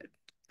cannot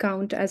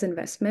count as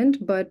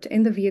investment, but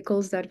in the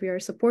vehicles that we are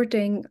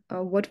supporting,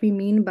 what we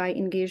mean by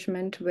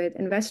engagement with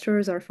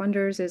investors or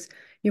funders is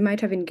you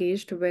might have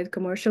engaged with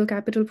commercial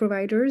capital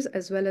providers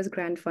as well as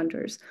grant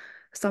funders.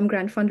 Some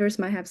grant funders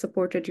might have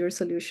supported your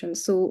solution.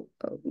 So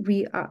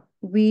we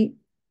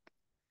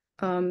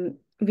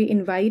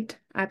invite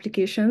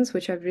applications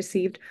which have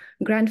received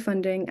grant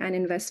funding and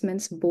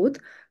investments both,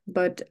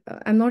 but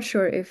I'm not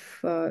sure if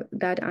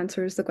that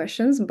answers the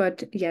questions.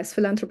 But yes,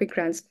 philanthropic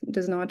grants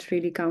does not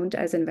really count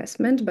as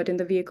investment, but in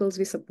the vehicles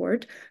we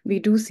support, we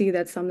do see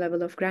that some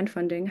level of grant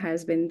funding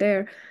has been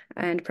there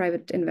and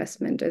private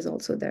investment is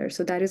also there.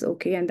 So that is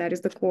okay, and that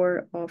is the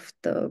core of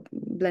the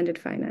blended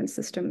finance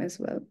system as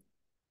well.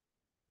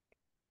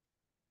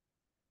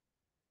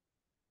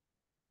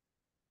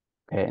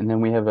 Okay, and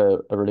then we have a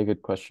really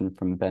good question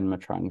from Ben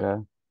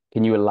Matranga.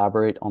 Can you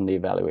elaborate on the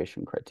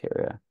evaluation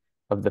criteria?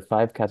 Of the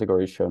 5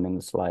 categories shown in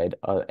the slide,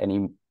 are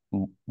any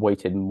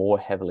weighted more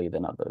heavily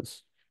than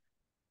others?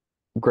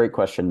 Great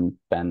question,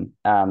 Ben.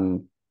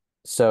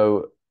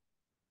 So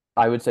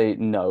I would say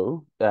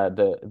no.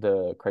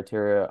 The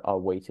criteria are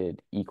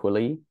weighted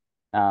equally.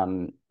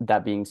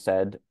 That being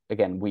said,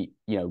 again,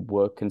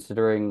 we're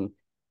considering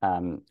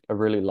a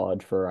really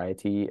large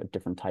variety of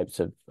different types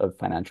of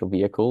financial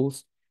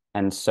vehicles,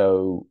 and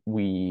so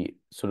we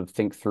sort of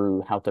think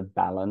through how to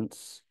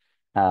balance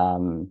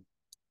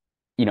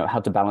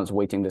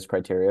weighting this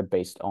criteria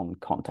based on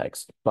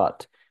context.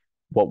 But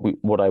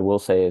what I will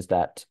say is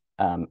that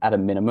at a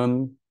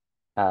minimum,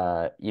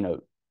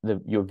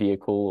 your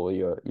vehicle or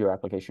your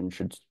application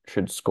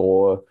should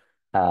score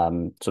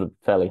sort of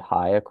fairly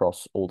high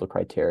across all the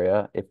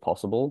criteria if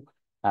possible.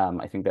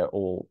 I think they're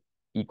all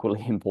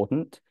equally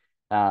important,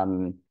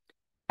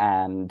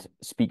 and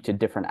speak to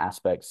different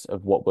aspects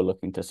of what we're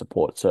looking to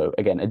support. So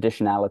again,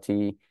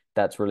 additionality,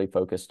 that's really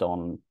focused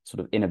on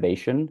sort of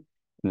innovation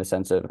in the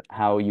sense of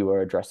how you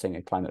are addressing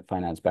a climate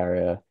finance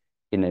barrier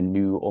in a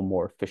new or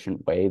more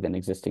efficient way than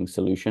existing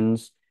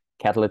solutions.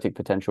 Catalytic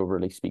potential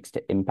really speaks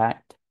to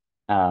impact,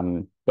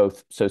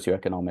 both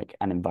socioeconomic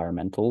and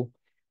environmental,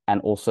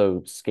 and also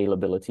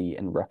scalability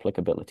and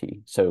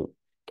replicability. So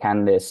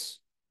can this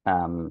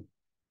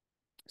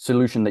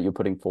solution that you're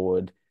putting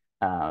forward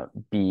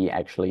be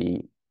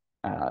actually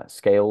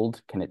scaled?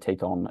 Can it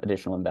take on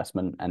additional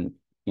investment? And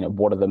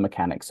what are the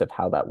mechanics of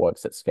how that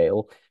works at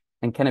scale?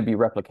 And can it be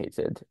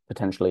replicated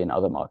potentially in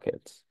other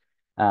markets?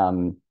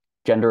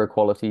 Gender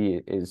equality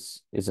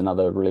is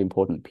another really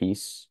important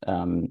piece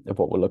of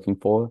what we're looking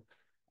for.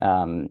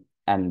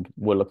 And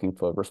we're looking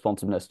for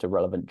responsiveness to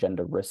relevant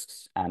gender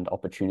risks and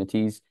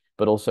opportunities,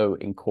 but also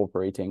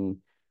incorporating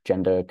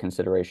gender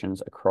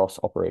considerations across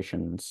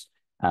operations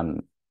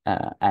and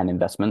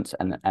investments,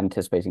 and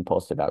anticipating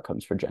positive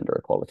outcomes for gender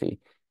equality.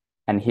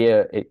 And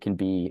here it can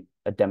be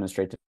a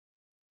demonstrator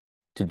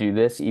to do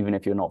this. Even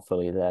if you're not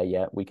fully there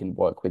yet, we can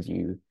work with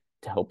you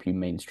to help you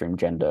mainstream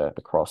gender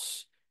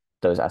across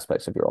those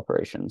aspects of your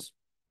operations.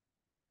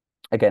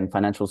 Again,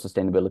 financial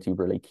sustainability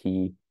really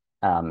key,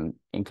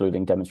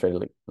 including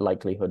demonstrated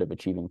likelihood of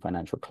achieving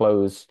financial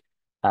close,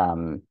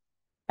 and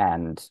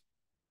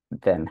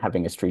then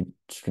having a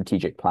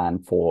strategic plan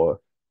for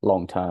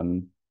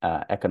long-term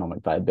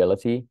economic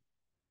viability.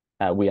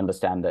 We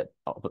understand that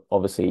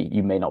obviously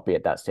you may not be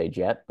at that stage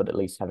yet, but at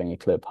least having a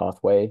clear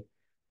pathway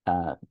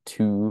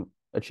to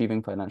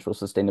achieving financial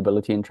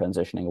sustainability and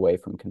transitioning away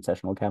from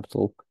concessional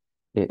capital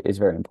is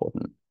very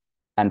important.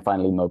 And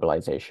finally,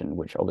 mobilization,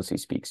 which obviously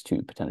speaks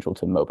to potential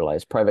to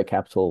mobilize private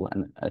capital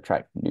and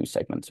attract new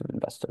segments of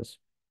investors.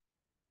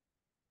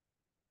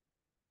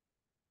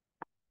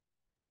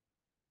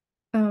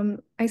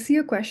 I see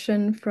a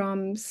question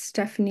from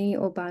Stephanie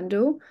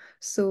Obando.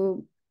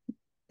 So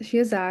she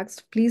has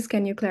asked, please,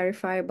 can you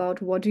clarify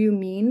about what do you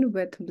mean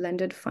with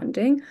blended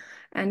funding?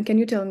 And can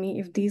you tell me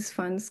if these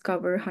funds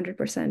cover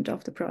 100%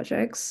 of the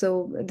projects?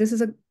 So this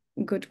is a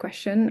good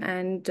question.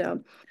 And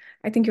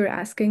I think you're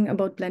asking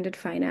about blended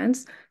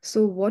finance.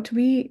 So what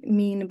we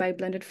mean by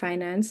blended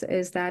finance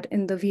is that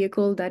in the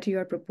vehicle that you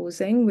are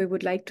proposing, we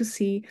would like to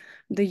see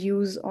the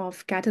use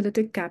of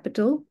catalytic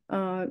capital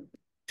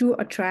to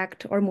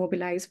attract or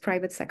mobilize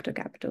private sector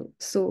capital.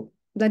 So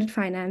blended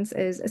finance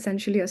is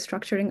essentially a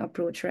structuring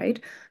approach, right?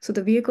 So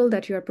the vehicle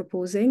that you are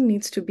proposing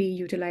needs to be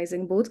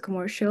utilizing both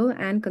commercial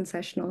and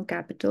concessional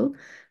capital.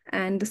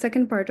 And the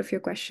second part of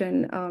your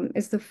question,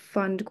 is the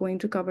fund going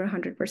to cover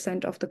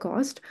 100% of the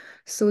cost?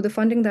 So the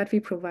funding that we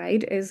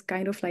provide is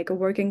kind of like a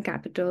working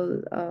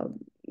capital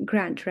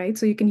grant, right?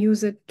 So you can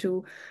use it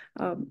to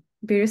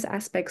various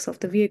aspects of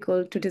the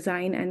vehicle to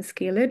design and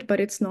scale it, but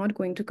it's not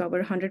going to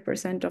cover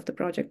 100% of the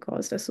project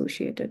cost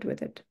associated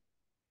with it.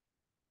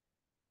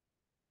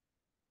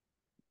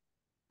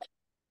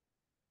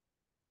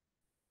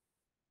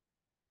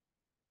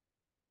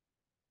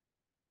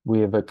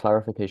 We have a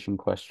clarification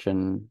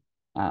question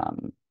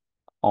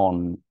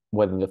on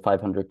whether the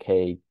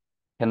 500K,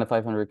 can the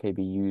 500K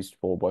be used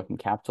for working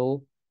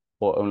capital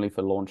or only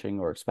for launching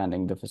or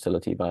expanding the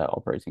facility via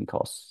operating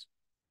costs?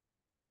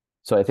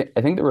 So I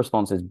think the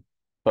response is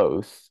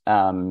both.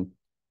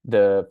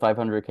 The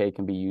 500K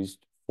can be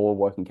used for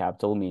working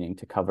capital, meaning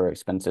to cover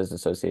expenses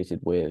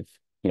associated with,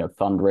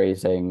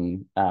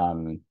 fundraising.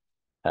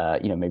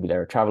 Maybe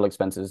there are travel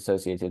expenses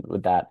associated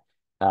with that,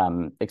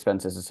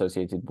 expenses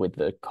associated with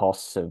the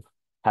costs of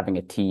having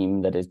a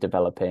team that is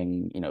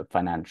developing,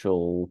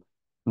 financial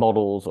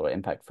models or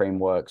impact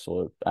frameworks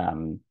or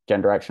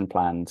gender action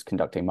plans,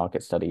 conducting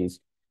market studies,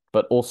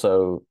 but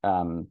also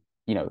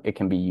it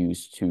can be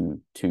used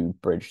to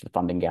bridge the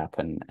funding gap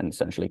and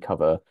essentially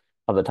cover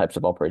other types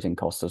of operating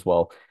costs as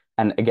well.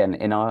 And again,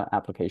 in our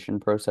application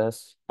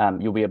process,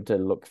 you'll be able to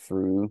look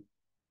through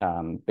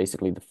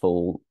basically the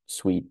full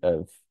suite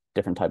of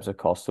different types of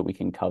costs that we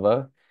can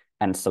cover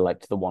and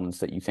select the ones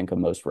that you think are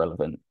most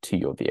relevant to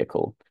your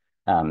vehicle.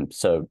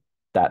 So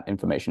that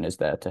information is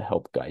there to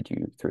help guide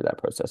you through that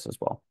process as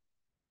well.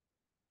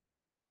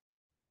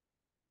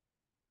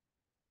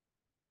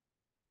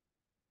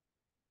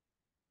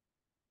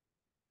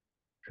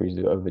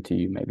 Teresa, over to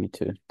you maybe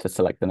to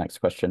select the next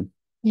question.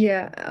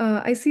 Yeah,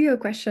 I see a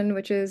question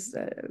which is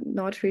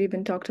not really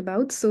been talked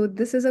about. So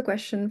this is a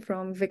question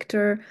from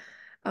Victor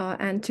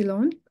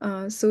Antillon.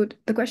 So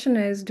the question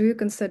is, do you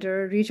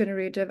consider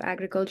regenerative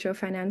agriculture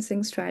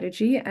financing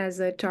strategy as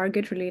a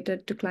target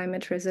related to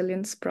climate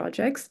resilience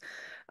projects?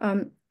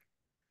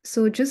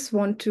 So just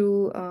want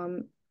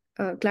to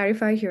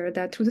clarify here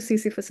that through the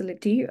CC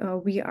facility,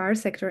 we are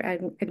sector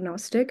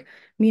agnostic,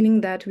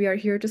 meaning that we are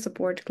here to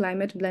support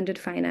climate blended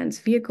finance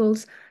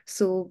vehicles.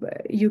 So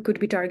you could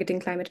be targeting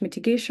climate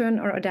mitigation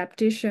or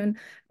adaptation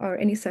or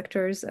any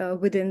sectors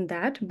within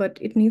that, but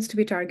it needs to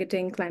be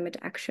targeting climate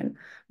action.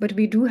 But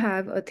we do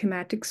have a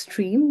thematic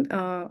stream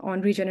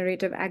on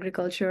regenerative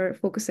agriculture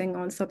focusing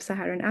on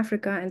sub-Saharan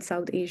Africa and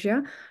South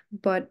Asia,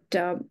 but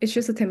it's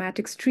just a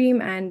thematic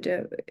stream, and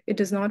it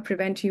does not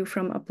prevent you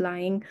from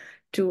applying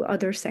to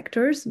other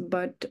sectors,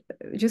 but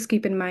just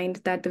keep in mind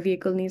that the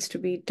vehicle needs to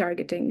be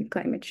targeting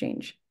climate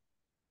change.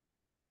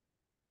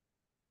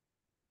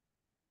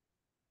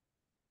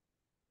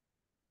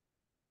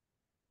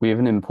 We have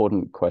an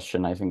important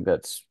question, I think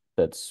that's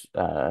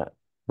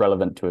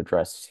relevant to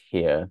address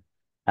here.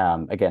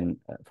 Again,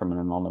 from an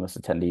anonymous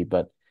attendee,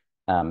 but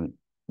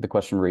the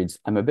question reads,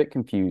 I'm a bit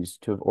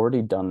confused to have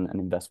already done an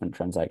investment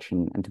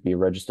transaction and to be a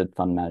registered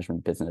fund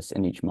management business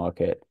in each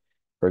market,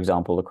 for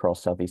example,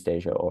 across Southeast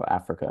Asia or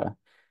Africa,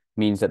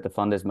 means that the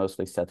fund is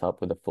mostly set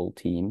up with a full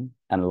team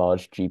and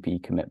large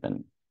GP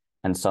commitment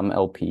and some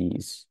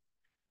LPs.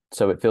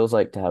 So it feels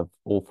like to have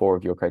all four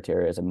of your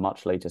criteria as a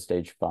much later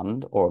stage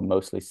fund or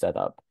mostly set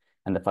up,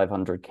 and the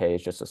 500K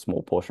is just a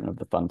small portion of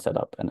the fund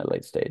setup in a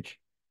late stage.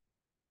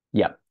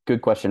 Yeah,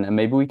 good question. And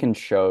maybe we can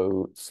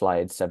show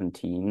slide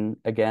 17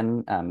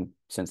 again,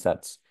 since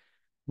that's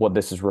what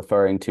this is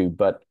referring to.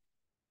 But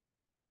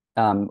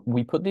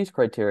we put these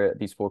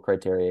four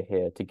criteria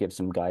here to give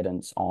some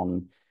guidance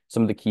on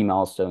some of the key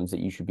milestones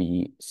that you should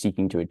be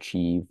seeking to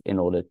achieve in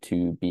order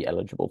to be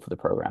eligible for the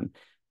program.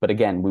 But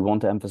again, we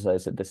want to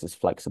emphasize that this is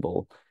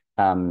flexible,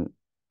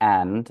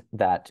 and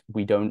that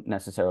we don't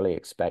necessarily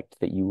expect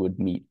that you would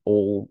meet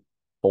all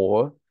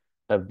four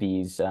of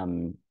these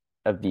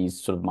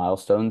sort of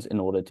milestones in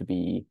order to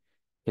be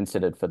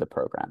considered for the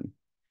program.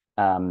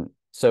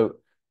 So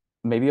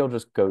maybe I'll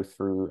just go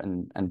through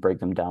and break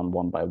them down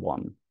one by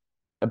one.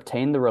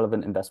 Obtain the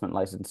relevant investment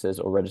licenses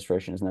or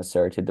registrations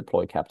necessary to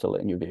deploy capital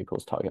in your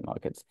vehicle's target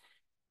markets.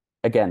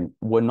 Again,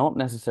 we're not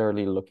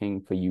necessarily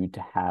looking for you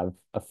to have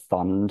a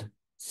fund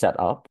set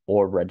up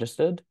or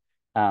registered.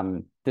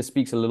 This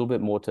speaks a little bit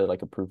more to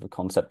like a proof of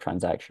concept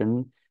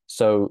transaction.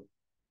 So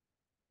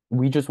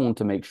we just want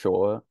to make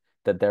sure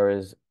that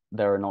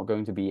there are not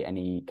going to be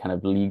any kind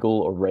of legal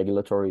or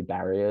regulatory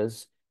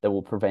barriers that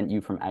will prevent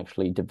you from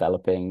actually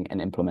developing and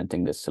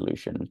implementing this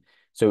solution.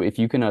 So if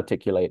you can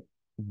articulate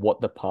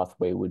what the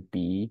pathway would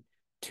be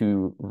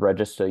to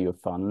register your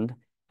fund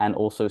and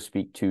also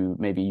speak to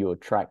maybe your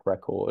track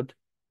record,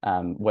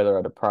 whether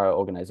at a prior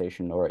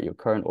organization or at your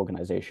current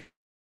organization,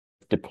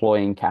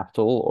 deploying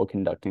capital or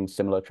conducting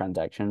similar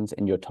transactions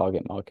in your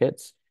target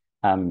markets,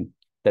 then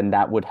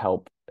that would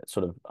help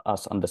sort of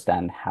us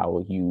understand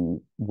how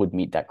you would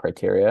meet that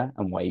criteria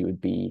and why you would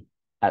be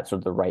at sort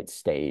of the right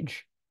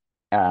stage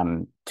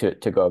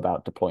to go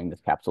about deploying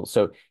this capital.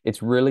 So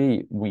it's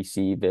really, we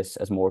see this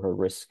as more of a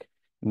risk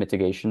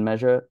mitigation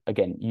measure.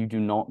 Again, you do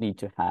not need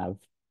to have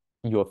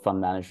your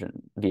fund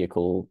management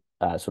vehicle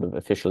sort of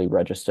officially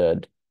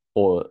registered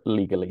or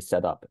legally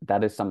set up.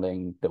 That is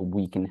something that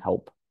we can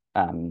help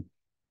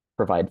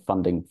provide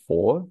funding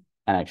for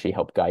and actually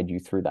help guide you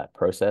through that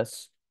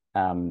process.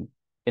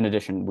 In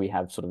addition, we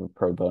have sort of a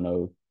pro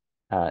bono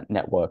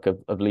network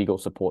of legal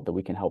support that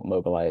we can help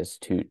mobilize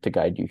to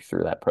guide you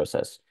through that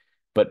process.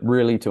 But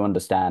really to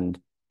understand,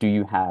 do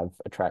you have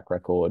a track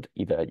record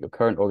either at your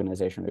current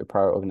organization or your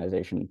prior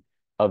organization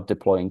of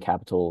deploying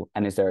capital?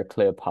 And is there a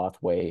clear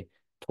pathway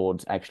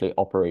towards actually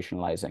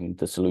operationalizing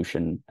the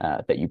solution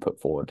that you put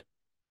forward?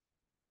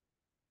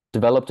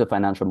 Developed a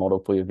financial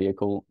model for your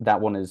vehicle.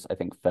 That one is, I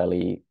think,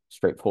 fairly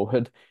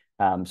straightforward.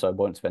 So I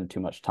won't spend too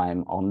much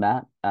time on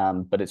that.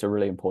 But it's a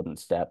really important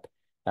step,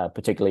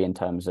 particularly in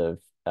terms of,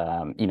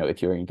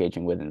 if you're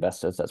engaging with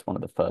investors, that's one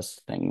of the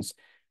first things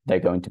they're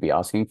going to be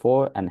asking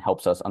for, and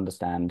helps us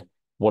understand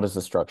what is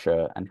the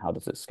structure and how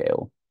does it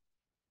scale.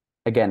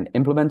 Again,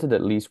 implemented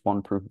at least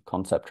one proof of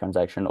concept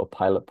transaction or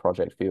pilot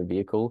project for your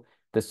vehicle.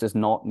 This does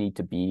not need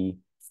to be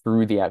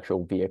through the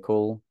actual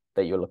vehicle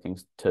that you're looking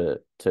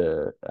to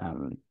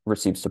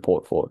receive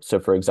support for. So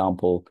for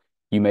example,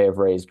 you may have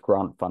raised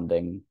grant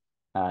funding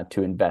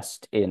to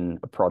invest in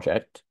a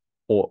project,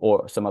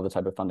 or some other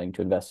type of funding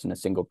to invest in a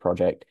single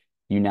project.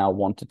 You now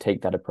want to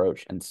take that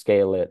approach and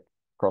scale it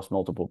across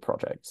multiple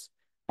projects.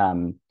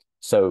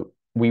 So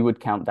we would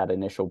count that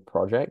initial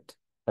project,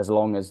 as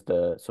long as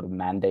the sort of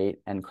mandate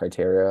and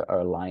criteria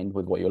are aligned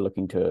with what you're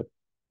looking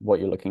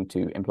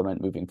to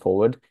implement moving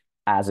forward,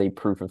 as a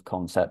proof of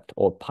concept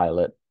or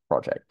pilot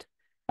project.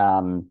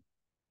 And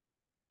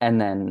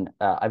then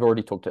I've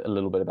already talked a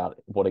little bit about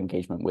what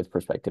engagement with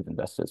prospective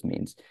investors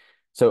means.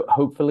 So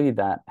hopefully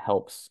that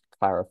helps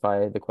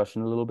clarify the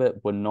question a little bit.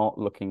 We're not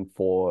looking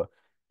for,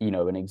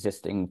 an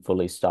existing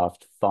fully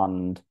staffed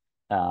fund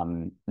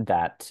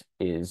that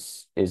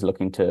is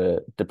looking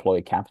to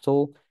deploy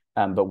capital,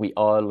 but we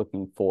are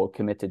looking for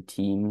committed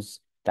teams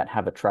that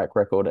have a track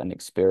record and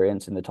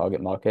experience in the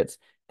target markets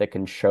that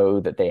can show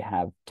that they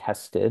have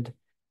tested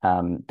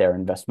their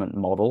investment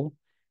model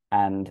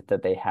and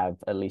that they have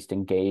at least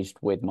engaged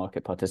with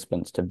market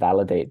participants to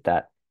validate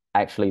that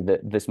actually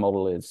this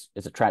model is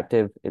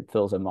attractive, it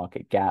fills a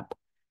market gap,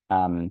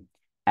 and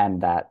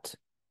that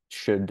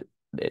should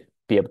it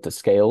be able to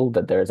scale,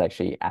 that there is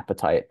actually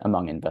appetite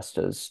among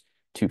investors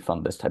to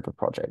fund this type of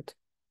project.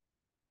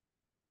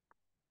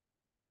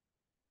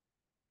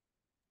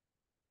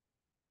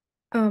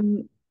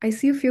 I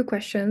see a few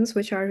questions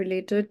which are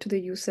related to the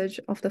usage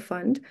of the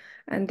fund,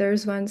 and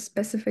there's one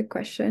specific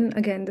question.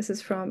 Again, this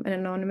is from an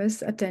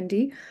anonymous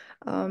attendee.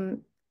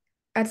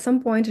 At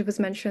some point, it was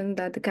mentioned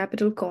that the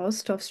capital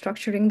cost of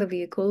structuring the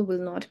vehicle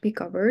will not be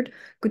covered.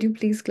 Could you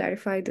please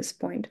clarify this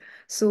point?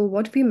 So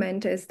what we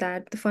meant is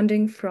that the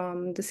funding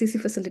from the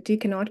CC facility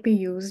cannot be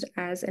used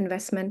as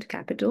investment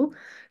capital.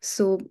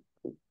 So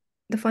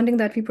the funding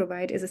that we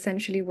provide is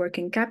essentially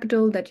working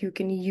capital that you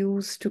can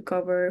use to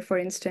cover, for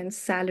instance,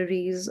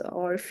 salaries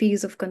or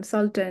fees of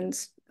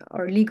consultants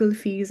or legal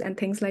fees and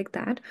things like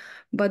that.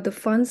 But the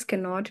funds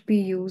cannot be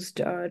used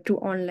to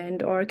on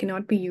lend or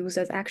cannot be used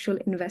as actual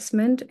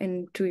investment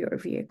into your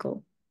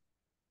vehicle.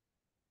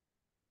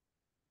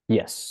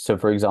 Yes. So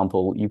for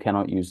example, you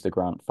cannot use the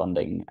grant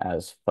funding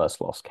as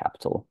first loss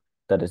capital.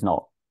 That is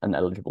not an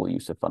eligible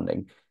use of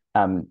funding.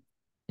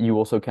 You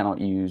also cannot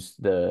use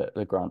the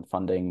grant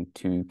funding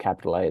to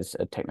capitalize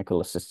a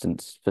technical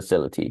assistance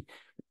facility.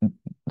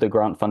 The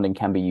grant funding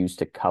can be used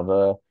to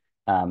cover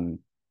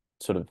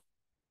sort of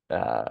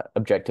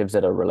objectives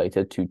that are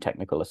related to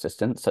technical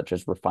assistance, such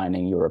as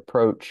refining your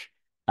approach,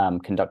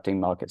 conducting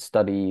market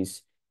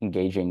studies,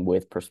 engaging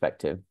with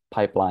prospective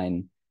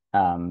pipeline.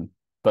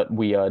 But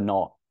we are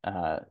not,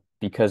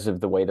 because of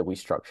the way that we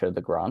structure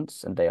the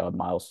grants and they are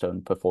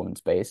milestone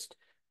performance based,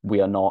 we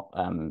are not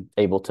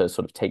able to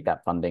sort of take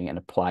that funding and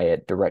apply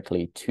it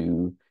directly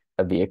to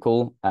a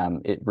vehicle.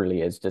 It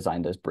really is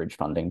designed as bridge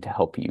funding to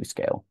help you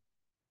scale.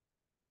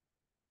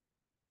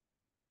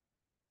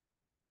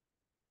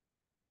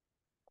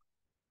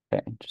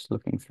 Okay, just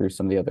looking through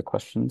some of the other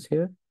questions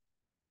here.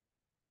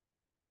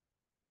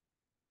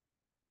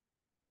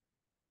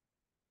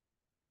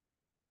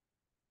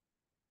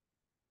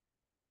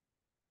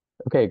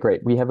 Okay,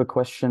 great. We have a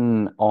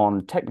question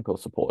on technical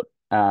support.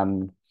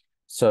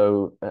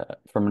 So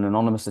from an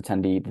anonymous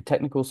attendee, the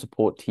technical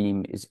support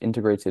team is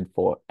integrated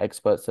for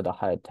experts that are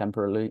hired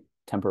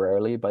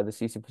temporarily by the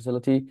CC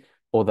facility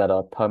or that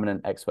are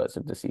permanent experts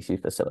of the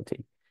CC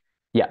facility.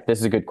 Yeah, this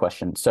is a good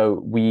question.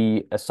 So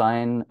we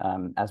assign,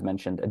 as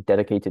mentioned, a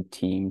dedicated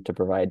team to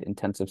provide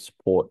intensive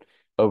support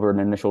over an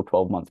initial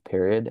 12-month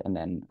period and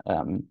then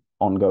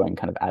ongoing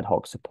kind of ad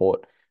hoc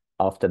support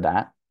after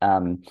that.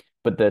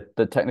 But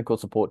the technical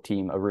support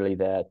team are really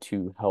there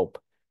to help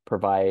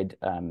provide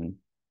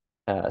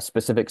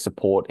specific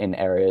support in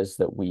areas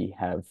that we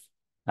have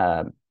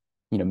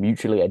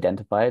mutually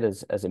identified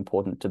as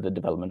important to the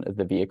development of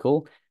the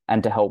vehicle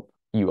and to help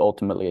you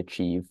ultimately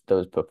achieve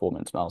those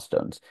performance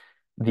milestones.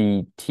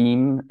 The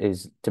team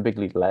is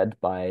typically led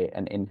by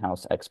an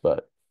in-house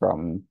expert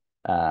from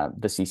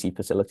the CC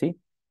facility.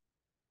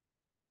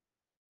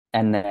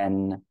 And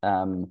then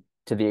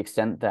to the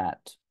extent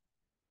that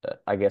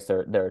I guess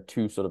there are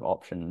two sort of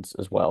options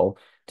as well.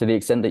 To the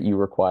extent that you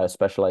require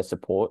specialized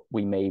support,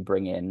 we may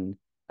bring in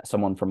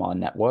someone from our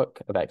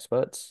network of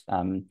experts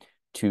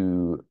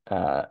to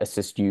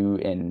assist you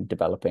in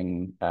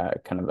developing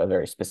kind of a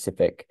very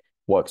specific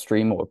work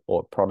stream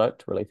or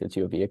product related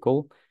to your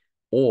vehicle.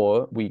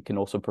 Or we can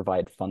also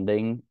provide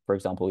funding. For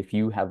example, if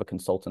you have a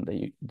consultant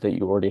that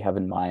you already have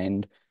in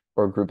mind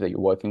or a group that you're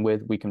working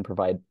with, we can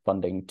provide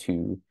funding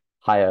to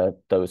hire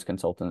those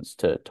consultants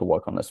to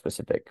work on a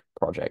specific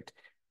project.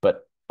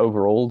 But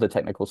overall, the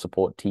technical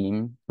support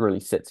team really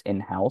sits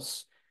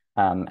in-house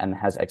and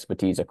has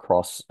expertise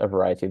across a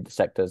variety of the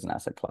sectors and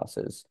asset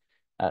classes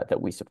that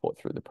we support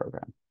through the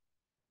program.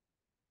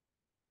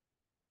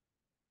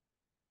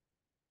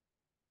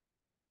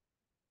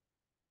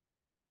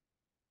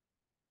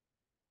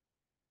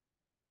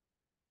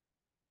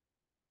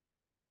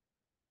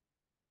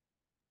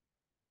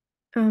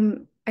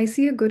 I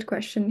see a good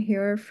question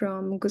here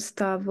from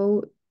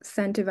Gustavo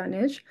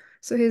Santivanich.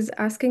 So he's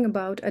asking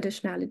about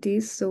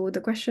additionalities. So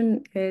the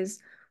question is,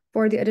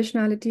 for the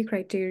additionality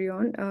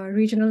criterion,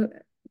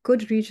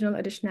 could regional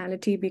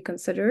additionality be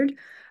considered?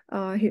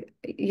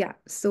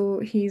 So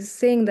he's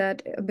saying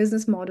that a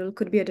business model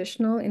could be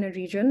additional in a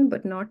region,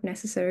 but not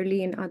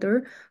necessarily in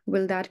other.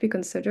 Will that be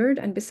considered?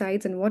 And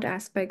besides, in what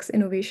aspects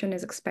innovation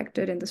is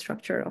expected in the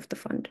structure of the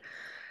fund?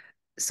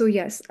 So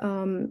yes,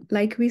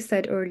 like we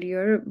said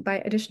earlier, by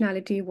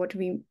additionality,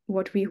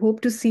 what we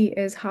hope to see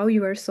is how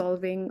you are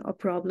solving a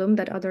problem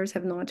that others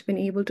have not been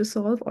able to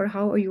solve, or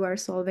how you are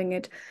solving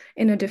it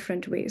in a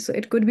different way. So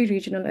it could be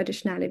regional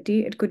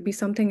additionality. It could be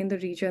something in the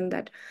region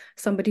that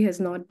somebody has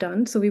not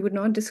done. So we would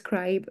not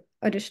describe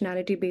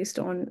additionality based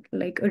on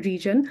like a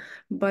region,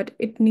 but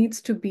it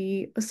needs to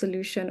be a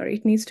solution, or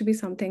it needs to be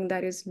something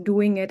that is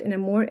doing it in a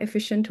more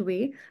efficient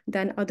way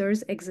than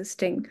others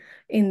existing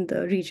in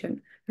the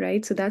region.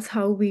 Right? So that's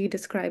how we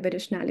describe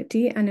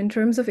additionality. And in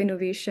terms of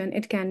innovation,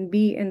 it can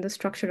be in the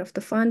structure of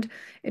the fund.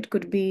 It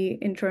could be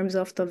in terms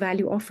of the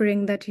value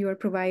offering that you are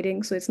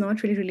providing. So it's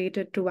not really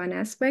related to one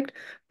aspect,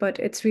 but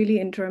it's really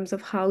in terms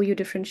of how you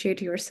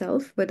differentiate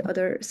yourself with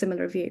other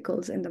similar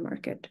vehicles in the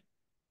market.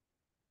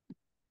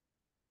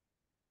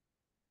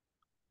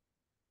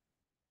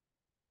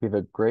 We have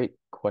a great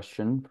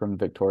question from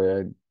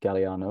Victoria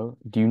Galliano.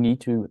 Do you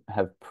need to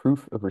have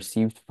proof of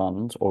received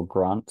funds or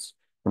grants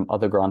from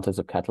other grantors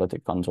of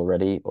catalytic funds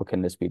already, or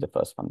can this be the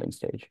first funding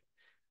stage?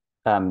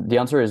 The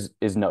answer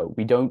is no.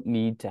 We don't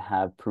need to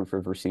have proof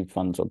of received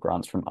funds or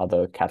grants from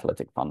other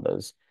catalytic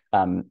funders.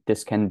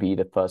 This can be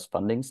the first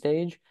funding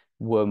stage.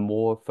 We're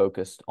more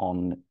focused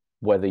on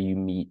whether you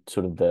meet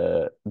sort of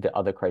the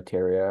other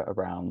criteria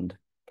around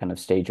kind of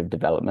stage of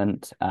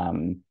development.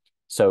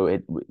 So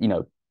it, you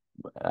know,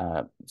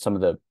 some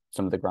of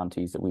the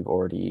grantees that we've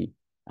already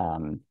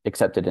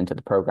accepted into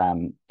the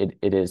program,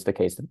 it is the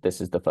case that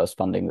this is the first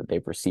funding that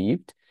they've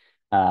received.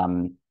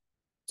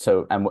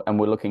 So and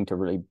we're looking to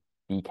really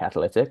be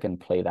catalytic and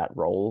play that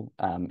role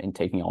in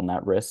taking on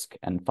that risk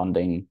and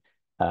funding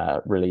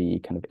really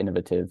kind of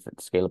innovative and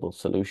scalable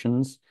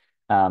solutions.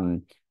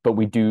 But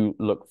we do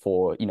look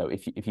for, you know,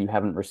 if you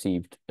haven't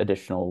received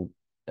additional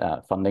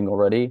funding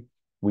already,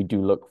 we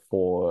do look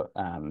for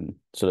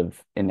sort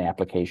of in the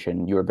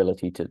application your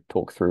ability to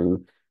talk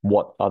through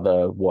what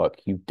other work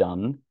you've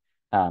done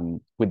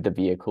with the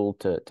vehicle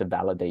to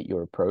validate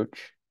your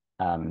approach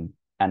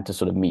and to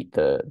sort of meet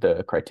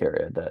the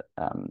criteria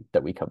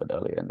that we covered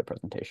earlier in the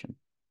presentation.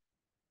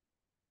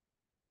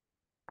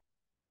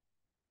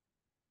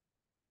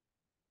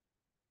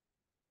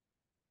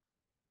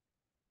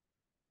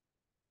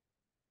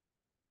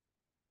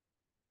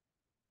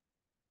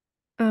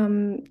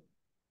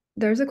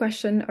 There's a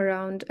question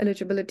around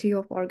eligibility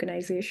of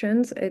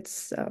organizations.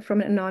 It's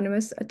from an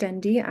anonymous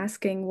attendee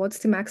asking, what's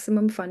the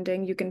maximum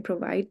funding you can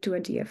provide to a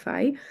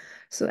DFI?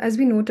 So as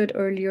we noted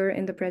earlier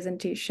in the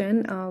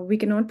presentation, we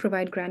cannot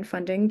provide grant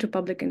funding to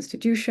public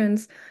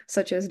institutions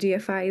such as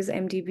DFIs,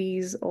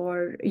 MDBs,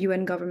 or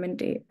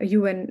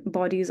UN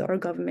bodies or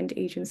government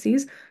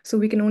agencies. So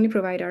we can only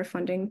provide our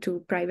funding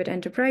to private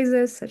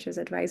enterprises such as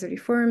advisory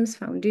firms,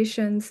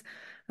 foundations,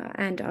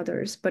 and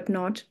others, but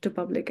not to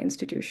public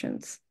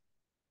institutions.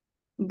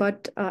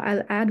 But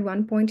I'll add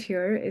one point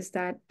here is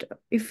that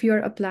if you're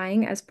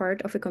applying as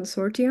part of a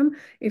consortium,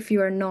 if you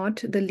are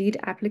not the lead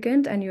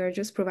applicant and you are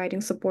just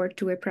providing support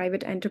to a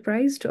private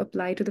enterprise to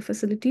apply to the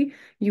facility,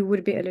 you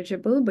would be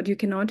eligible, but you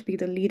cannot be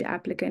the lead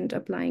applicant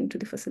applying to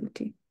the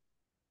facility.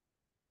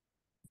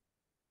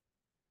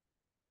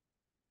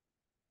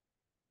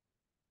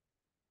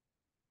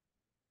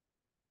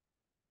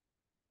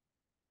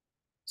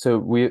 So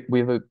we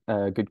have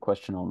a good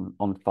question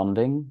on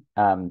funding.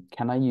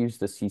 Can I use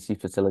the CC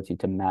facility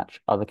to match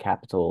other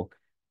capital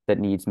that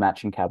needs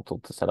matching capital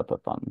to set up a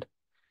fund?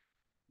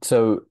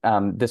 So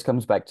this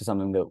comes back to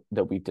something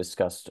that we've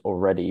discussed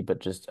already, but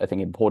just I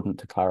think important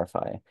to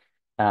clarify.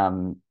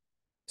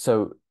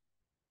 So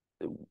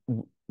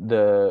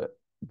the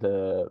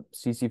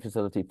CC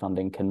facility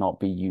funding cannot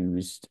be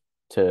used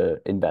to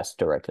invest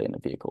directly in the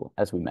vehicle,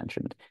 as we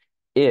mentioned.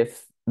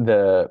 If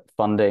the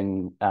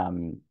funding,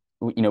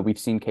 you know, we've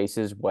seen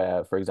cases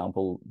where, for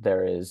example,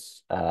 there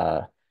is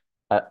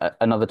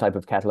another type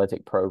of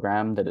catalytic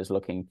program that is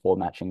looking for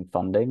matching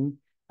funding,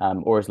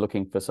 or is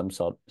looking for some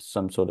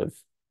sort of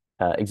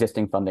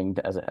existing funding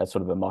as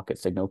sort of a market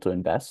signal to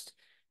invest.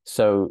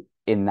 So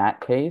in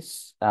that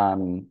case,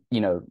 you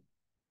know,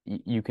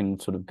 you can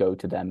sort of go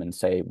to them and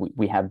say,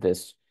 we have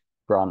this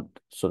grant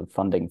sort of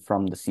funding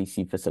from the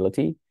CC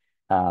facility,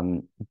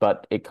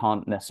 but it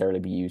can't necessarily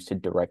be used to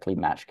directly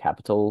match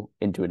capital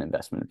into an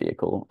investment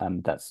vehicle.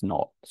 That's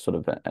not sort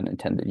of an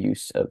intended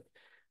use of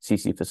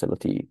CC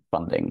facility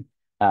funding.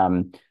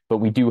 But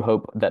we do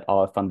hope that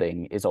our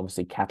funding is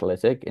obviously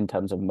catalytic in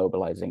terms of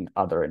mobilizing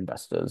other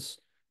investors.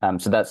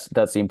 So that's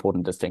the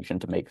important distinction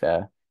to make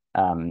there.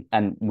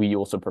 And we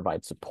also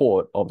provide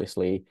support,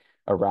 obviously,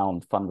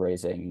 around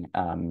fundraising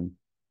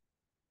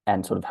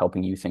and sort of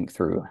helping you think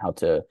through how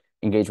to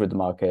engage with the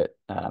market,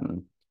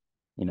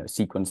 you know,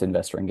 sequence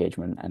investor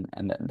engagement,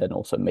 and then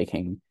also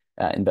making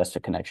investor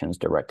connections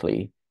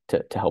directly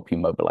to help you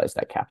mobilize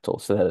that capital.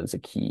 So that is a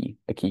key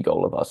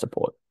goal of our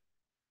support.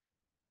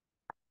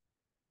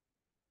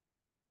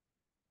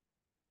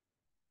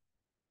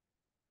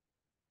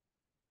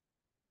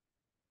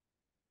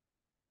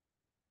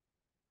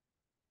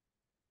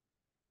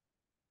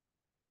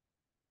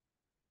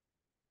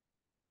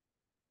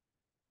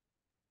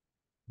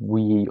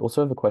 We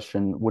also have a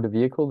question, would a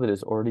vehicle that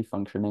is already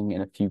functioning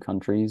in a few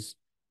countries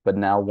but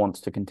now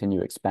wants to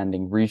continue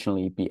expanding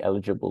regionally be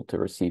eligible to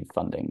receive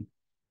funding?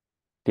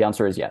 The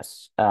answer is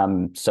yes.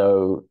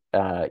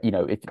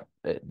 If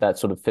that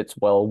sort of fits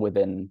well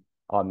within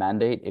our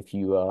mandate, if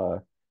you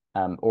are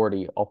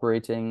already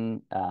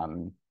operating,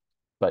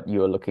 but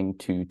you are looking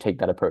to take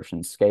that approach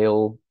and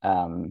scale,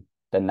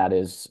 then that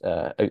is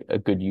a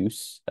good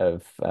use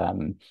of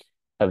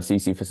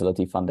CC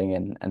facility funding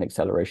and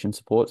acceleration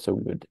support. So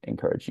we would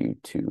encourage you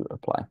to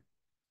apply.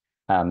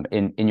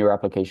 In your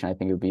application, I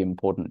think it would be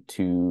important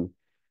to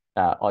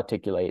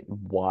articulate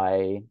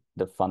why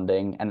the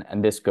funding,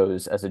 and this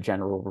goes as a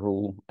general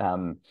rule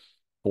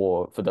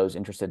for those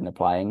interested in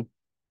applying,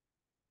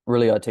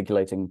 really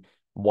articulating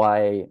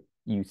why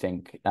you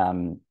think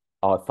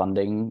our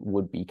funding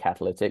would be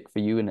catalytic for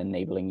you and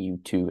enabling you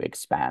to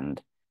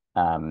expand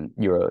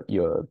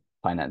your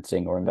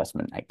financing or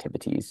investment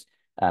activities.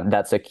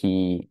 That's a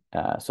key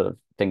sort of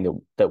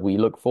thing that we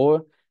look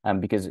for,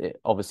 because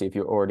obviously if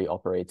you're already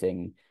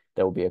operating,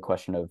 there will be a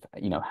question of,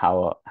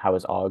 how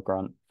is our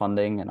grant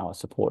funding and our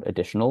support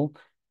additional?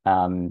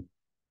 And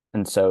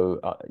so,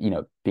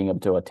 being able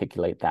to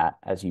articulate that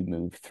as you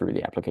move through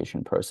the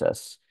application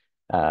process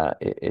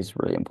is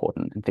really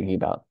important. And thinking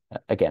about,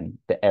 again,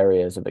 the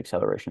areas of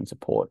acceleration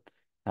support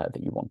that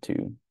you want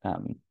to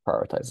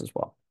prioritize as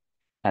well.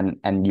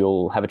 And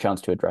you'll have a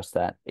chance to address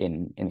that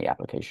in the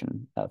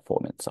application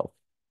form itself.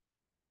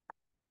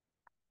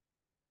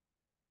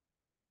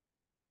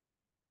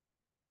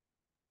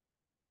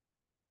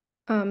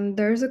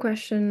 There's a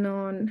question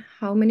on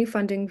how many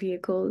funding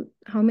vehicles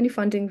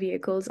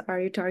are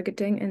you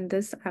targeting in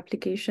this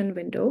application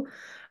window?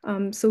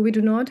 So we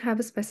do not have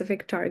a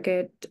specific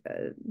target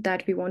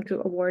that we want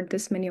to award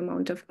this many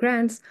amount of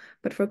grants,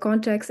 but for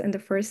context, in the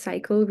first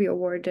cycle, we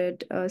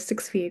awarded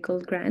 6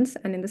 vehicle grants,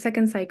 and in the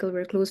second cycle,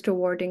 we're close to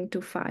awarding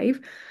to 5.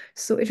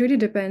 So it really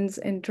depends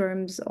in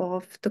terms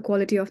of the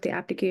quality of the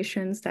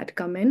applications that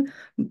come in,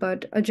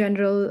 but a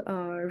general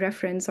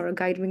reference or a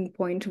guiding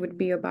point would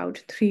be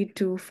about 3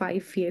 to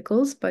 5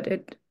 vehicles, but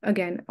it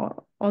again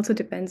also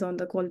depends on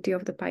the quality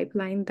of the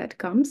pipeline that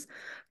comes.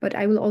 But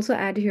I will also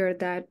add here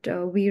that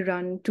we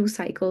run 2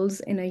 cycles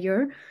in a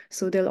year,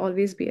 so there'll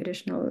always be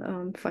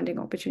additional funding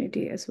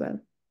opportunity as well.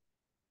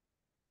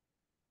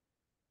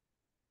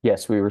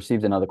 Yes, we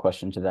received another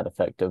question to that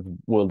effect of,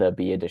 will there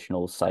be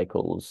additional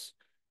cycles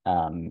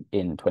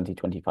in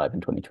 2025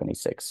 and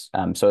 2026?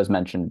 So as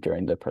mentioned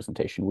during the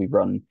presentation, we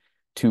run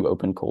 2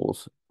 open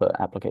calls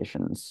for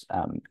applications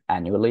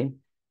annually.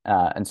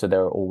 And so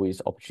there are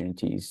always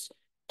opportunities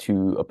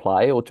to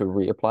apply or to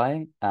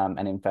reapply.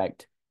 And in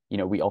fact,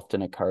 we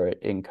often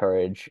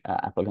encourage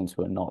applicants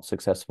who are not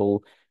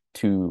successful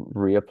to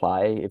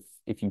reapply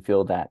if you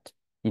feel that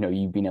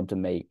you've been able to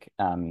make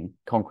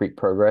concrete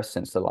progress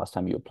since the last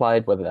time you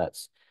applied, whether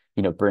that's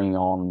bringing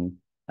on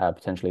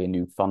potentially a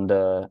new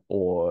funder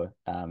or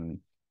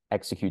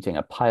executing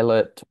a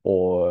pilot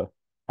or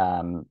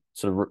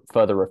sort of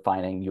further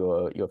refining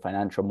your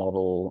financial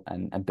model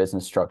and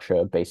business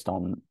structure based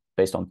on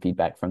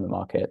feedback from the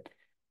market.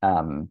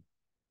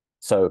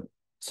 So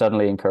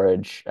certainly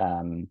encourage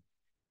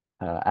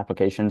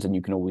applications, and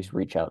you can always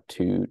reach out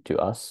to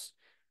us,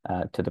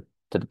 to the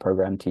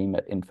program team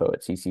at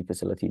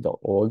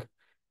info@ccfacility.org,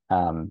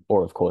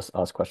 or of course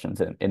ask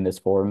questions in this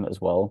forum as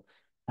well,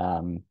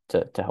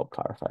 to help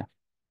clarify.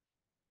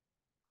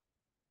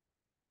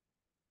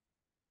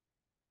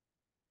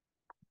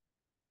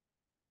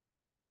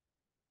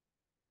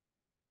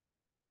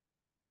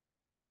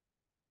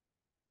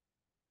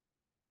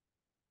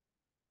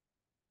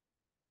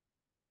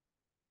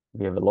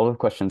 We have a lot of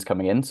questions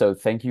coming in, so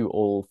thank you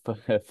all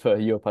for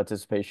your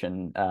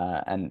participation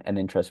and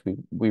interest.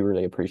 We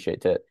really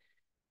appreciate it.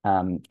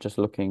 Just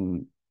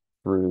looking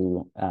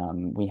through,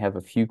 we have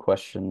a few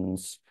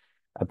questions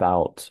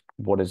about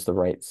what is the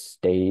right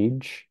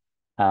stage.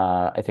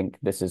 I think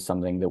this is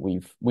something that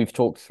we've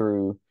talked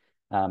through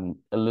a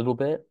little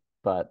bit,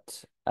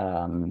 but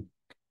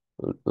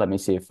let me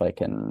see if I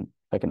can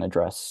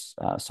address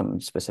some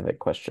specific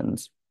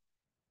questions.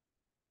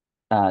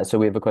 So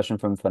we have a question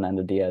from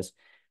Fernando Diaz.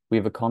 We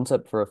have a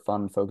concept for a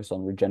fund focused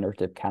on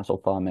regenerative cattle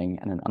farming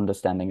and an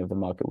understanding of the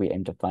market we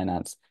aim to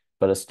finance,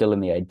 but are still in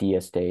the idea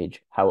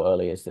stage. How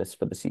early is this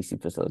for the CC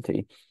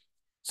facility?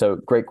 So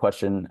great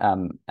question,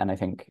 and I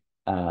think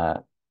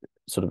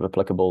sort of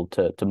applicable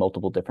to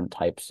multiple different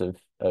types of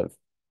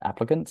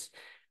applicants.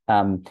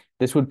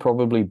 This would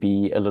probably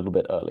be a little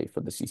bit early for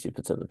the CC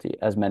facility.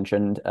 As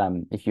mentioned,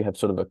 if you have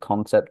sort of a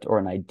concept or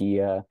an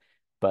idea,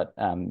 but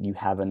you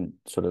haven't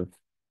sort of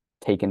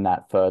taken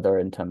that further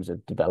in terms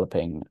of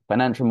developing a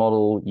financial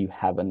model, you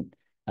haven't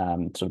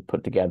sort of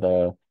put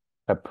together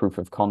a proof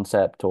of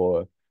concept,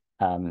 or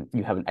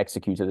you haven't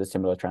executed a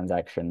similar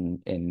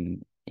transaction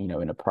in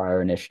a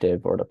prior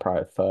initiative or at a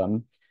prior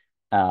firm,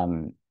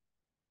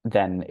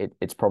 then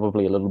it's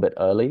probably a little bit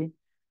early,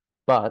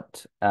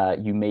 but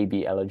you may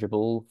be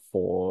eligible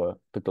for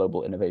the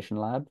Global Innovation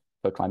Lab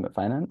for climate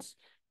finance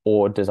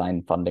or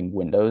design funding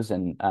windows.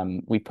 And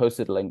we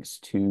posted links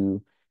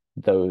to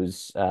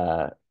those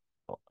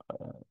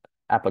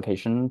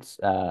applications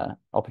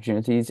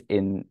opportunities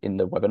in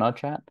the webinar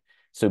chat.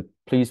 So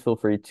please feel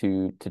free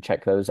to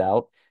check those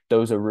out.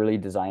 Those are really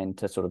designed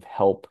to sort of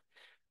help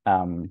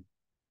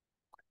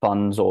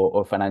funds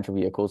or financial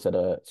vehicles that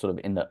are sort of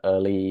in the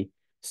early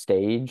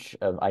stage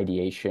of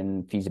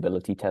ideation,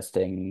 feasibility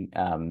testing,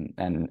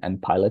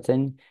 and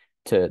piloting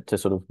to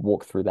sort of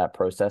walk through that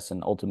process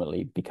and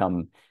ultimately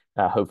become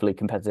hopefully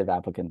competitive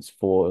applicants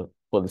for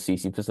the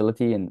CC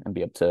facility and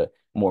be able to,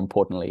 more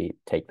importantly,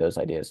 take those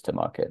ideas to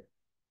market.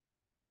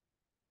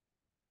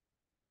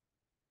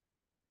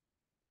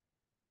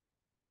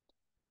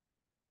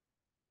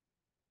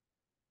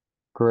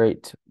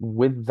 Great.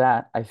 With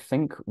that, I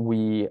think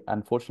we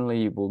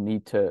unfortunately will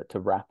need to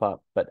wrap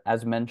up. But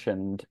as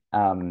mentioned,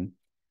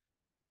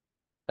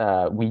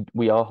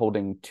 we are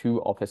holding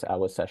 2 office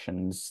hour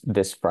sessions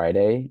this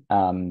Friday.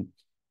 And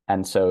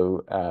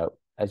so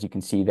as you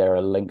can see, there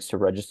are links to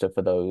register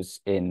for those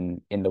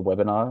in the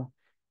webinar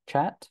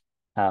chat.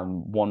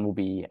 One will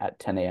be at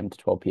 10 a.m. to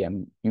 12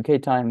 p.m.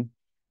 UK time.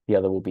 The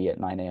other will be at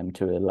 9 a.m.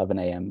 to 11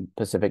 a.m.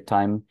 Pacific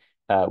time.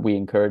 We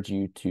encourage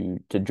you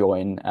to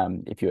join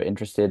if you're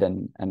interested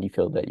and you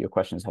feel that your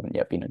questions haven't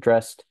yet been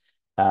addressed.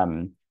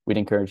 We'd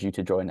encourage you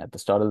to join at the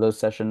start of those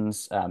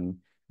sessions.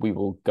 We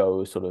will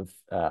go sort of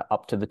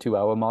up to the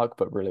 2-hour mark,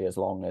 but really as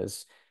long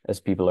as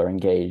people are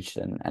engaged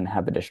and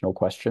have additional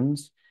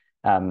questions.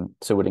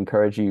 So would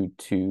encourage you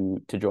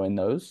to join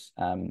those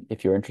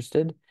if you're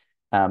interested.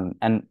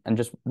 And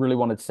just really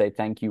wanted to say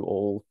thank you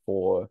all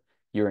for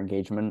your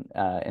engagement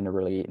in a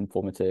really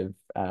informative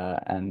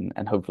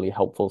and hopefully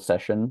helpful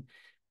session.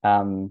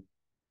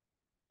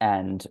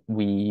 And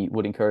we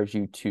would encourage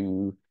you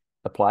to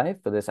apply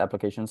for this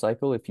application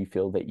cycle if you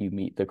feel that you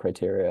meet the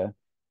criteria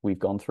we've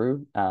gone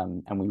through.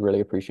 And we really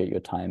appreciate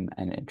your time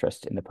and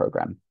interest in the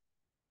program.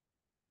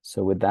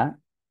 So with that,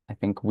 I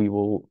think we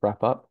will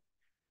wrap up.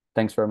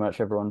 Thanks very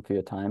much, everyone, for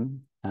your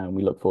time. And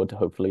we look forward to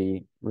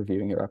hopefully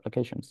reviewing your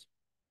applications.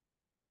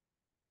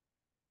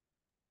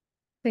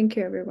 Thank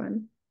you,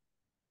 everyone.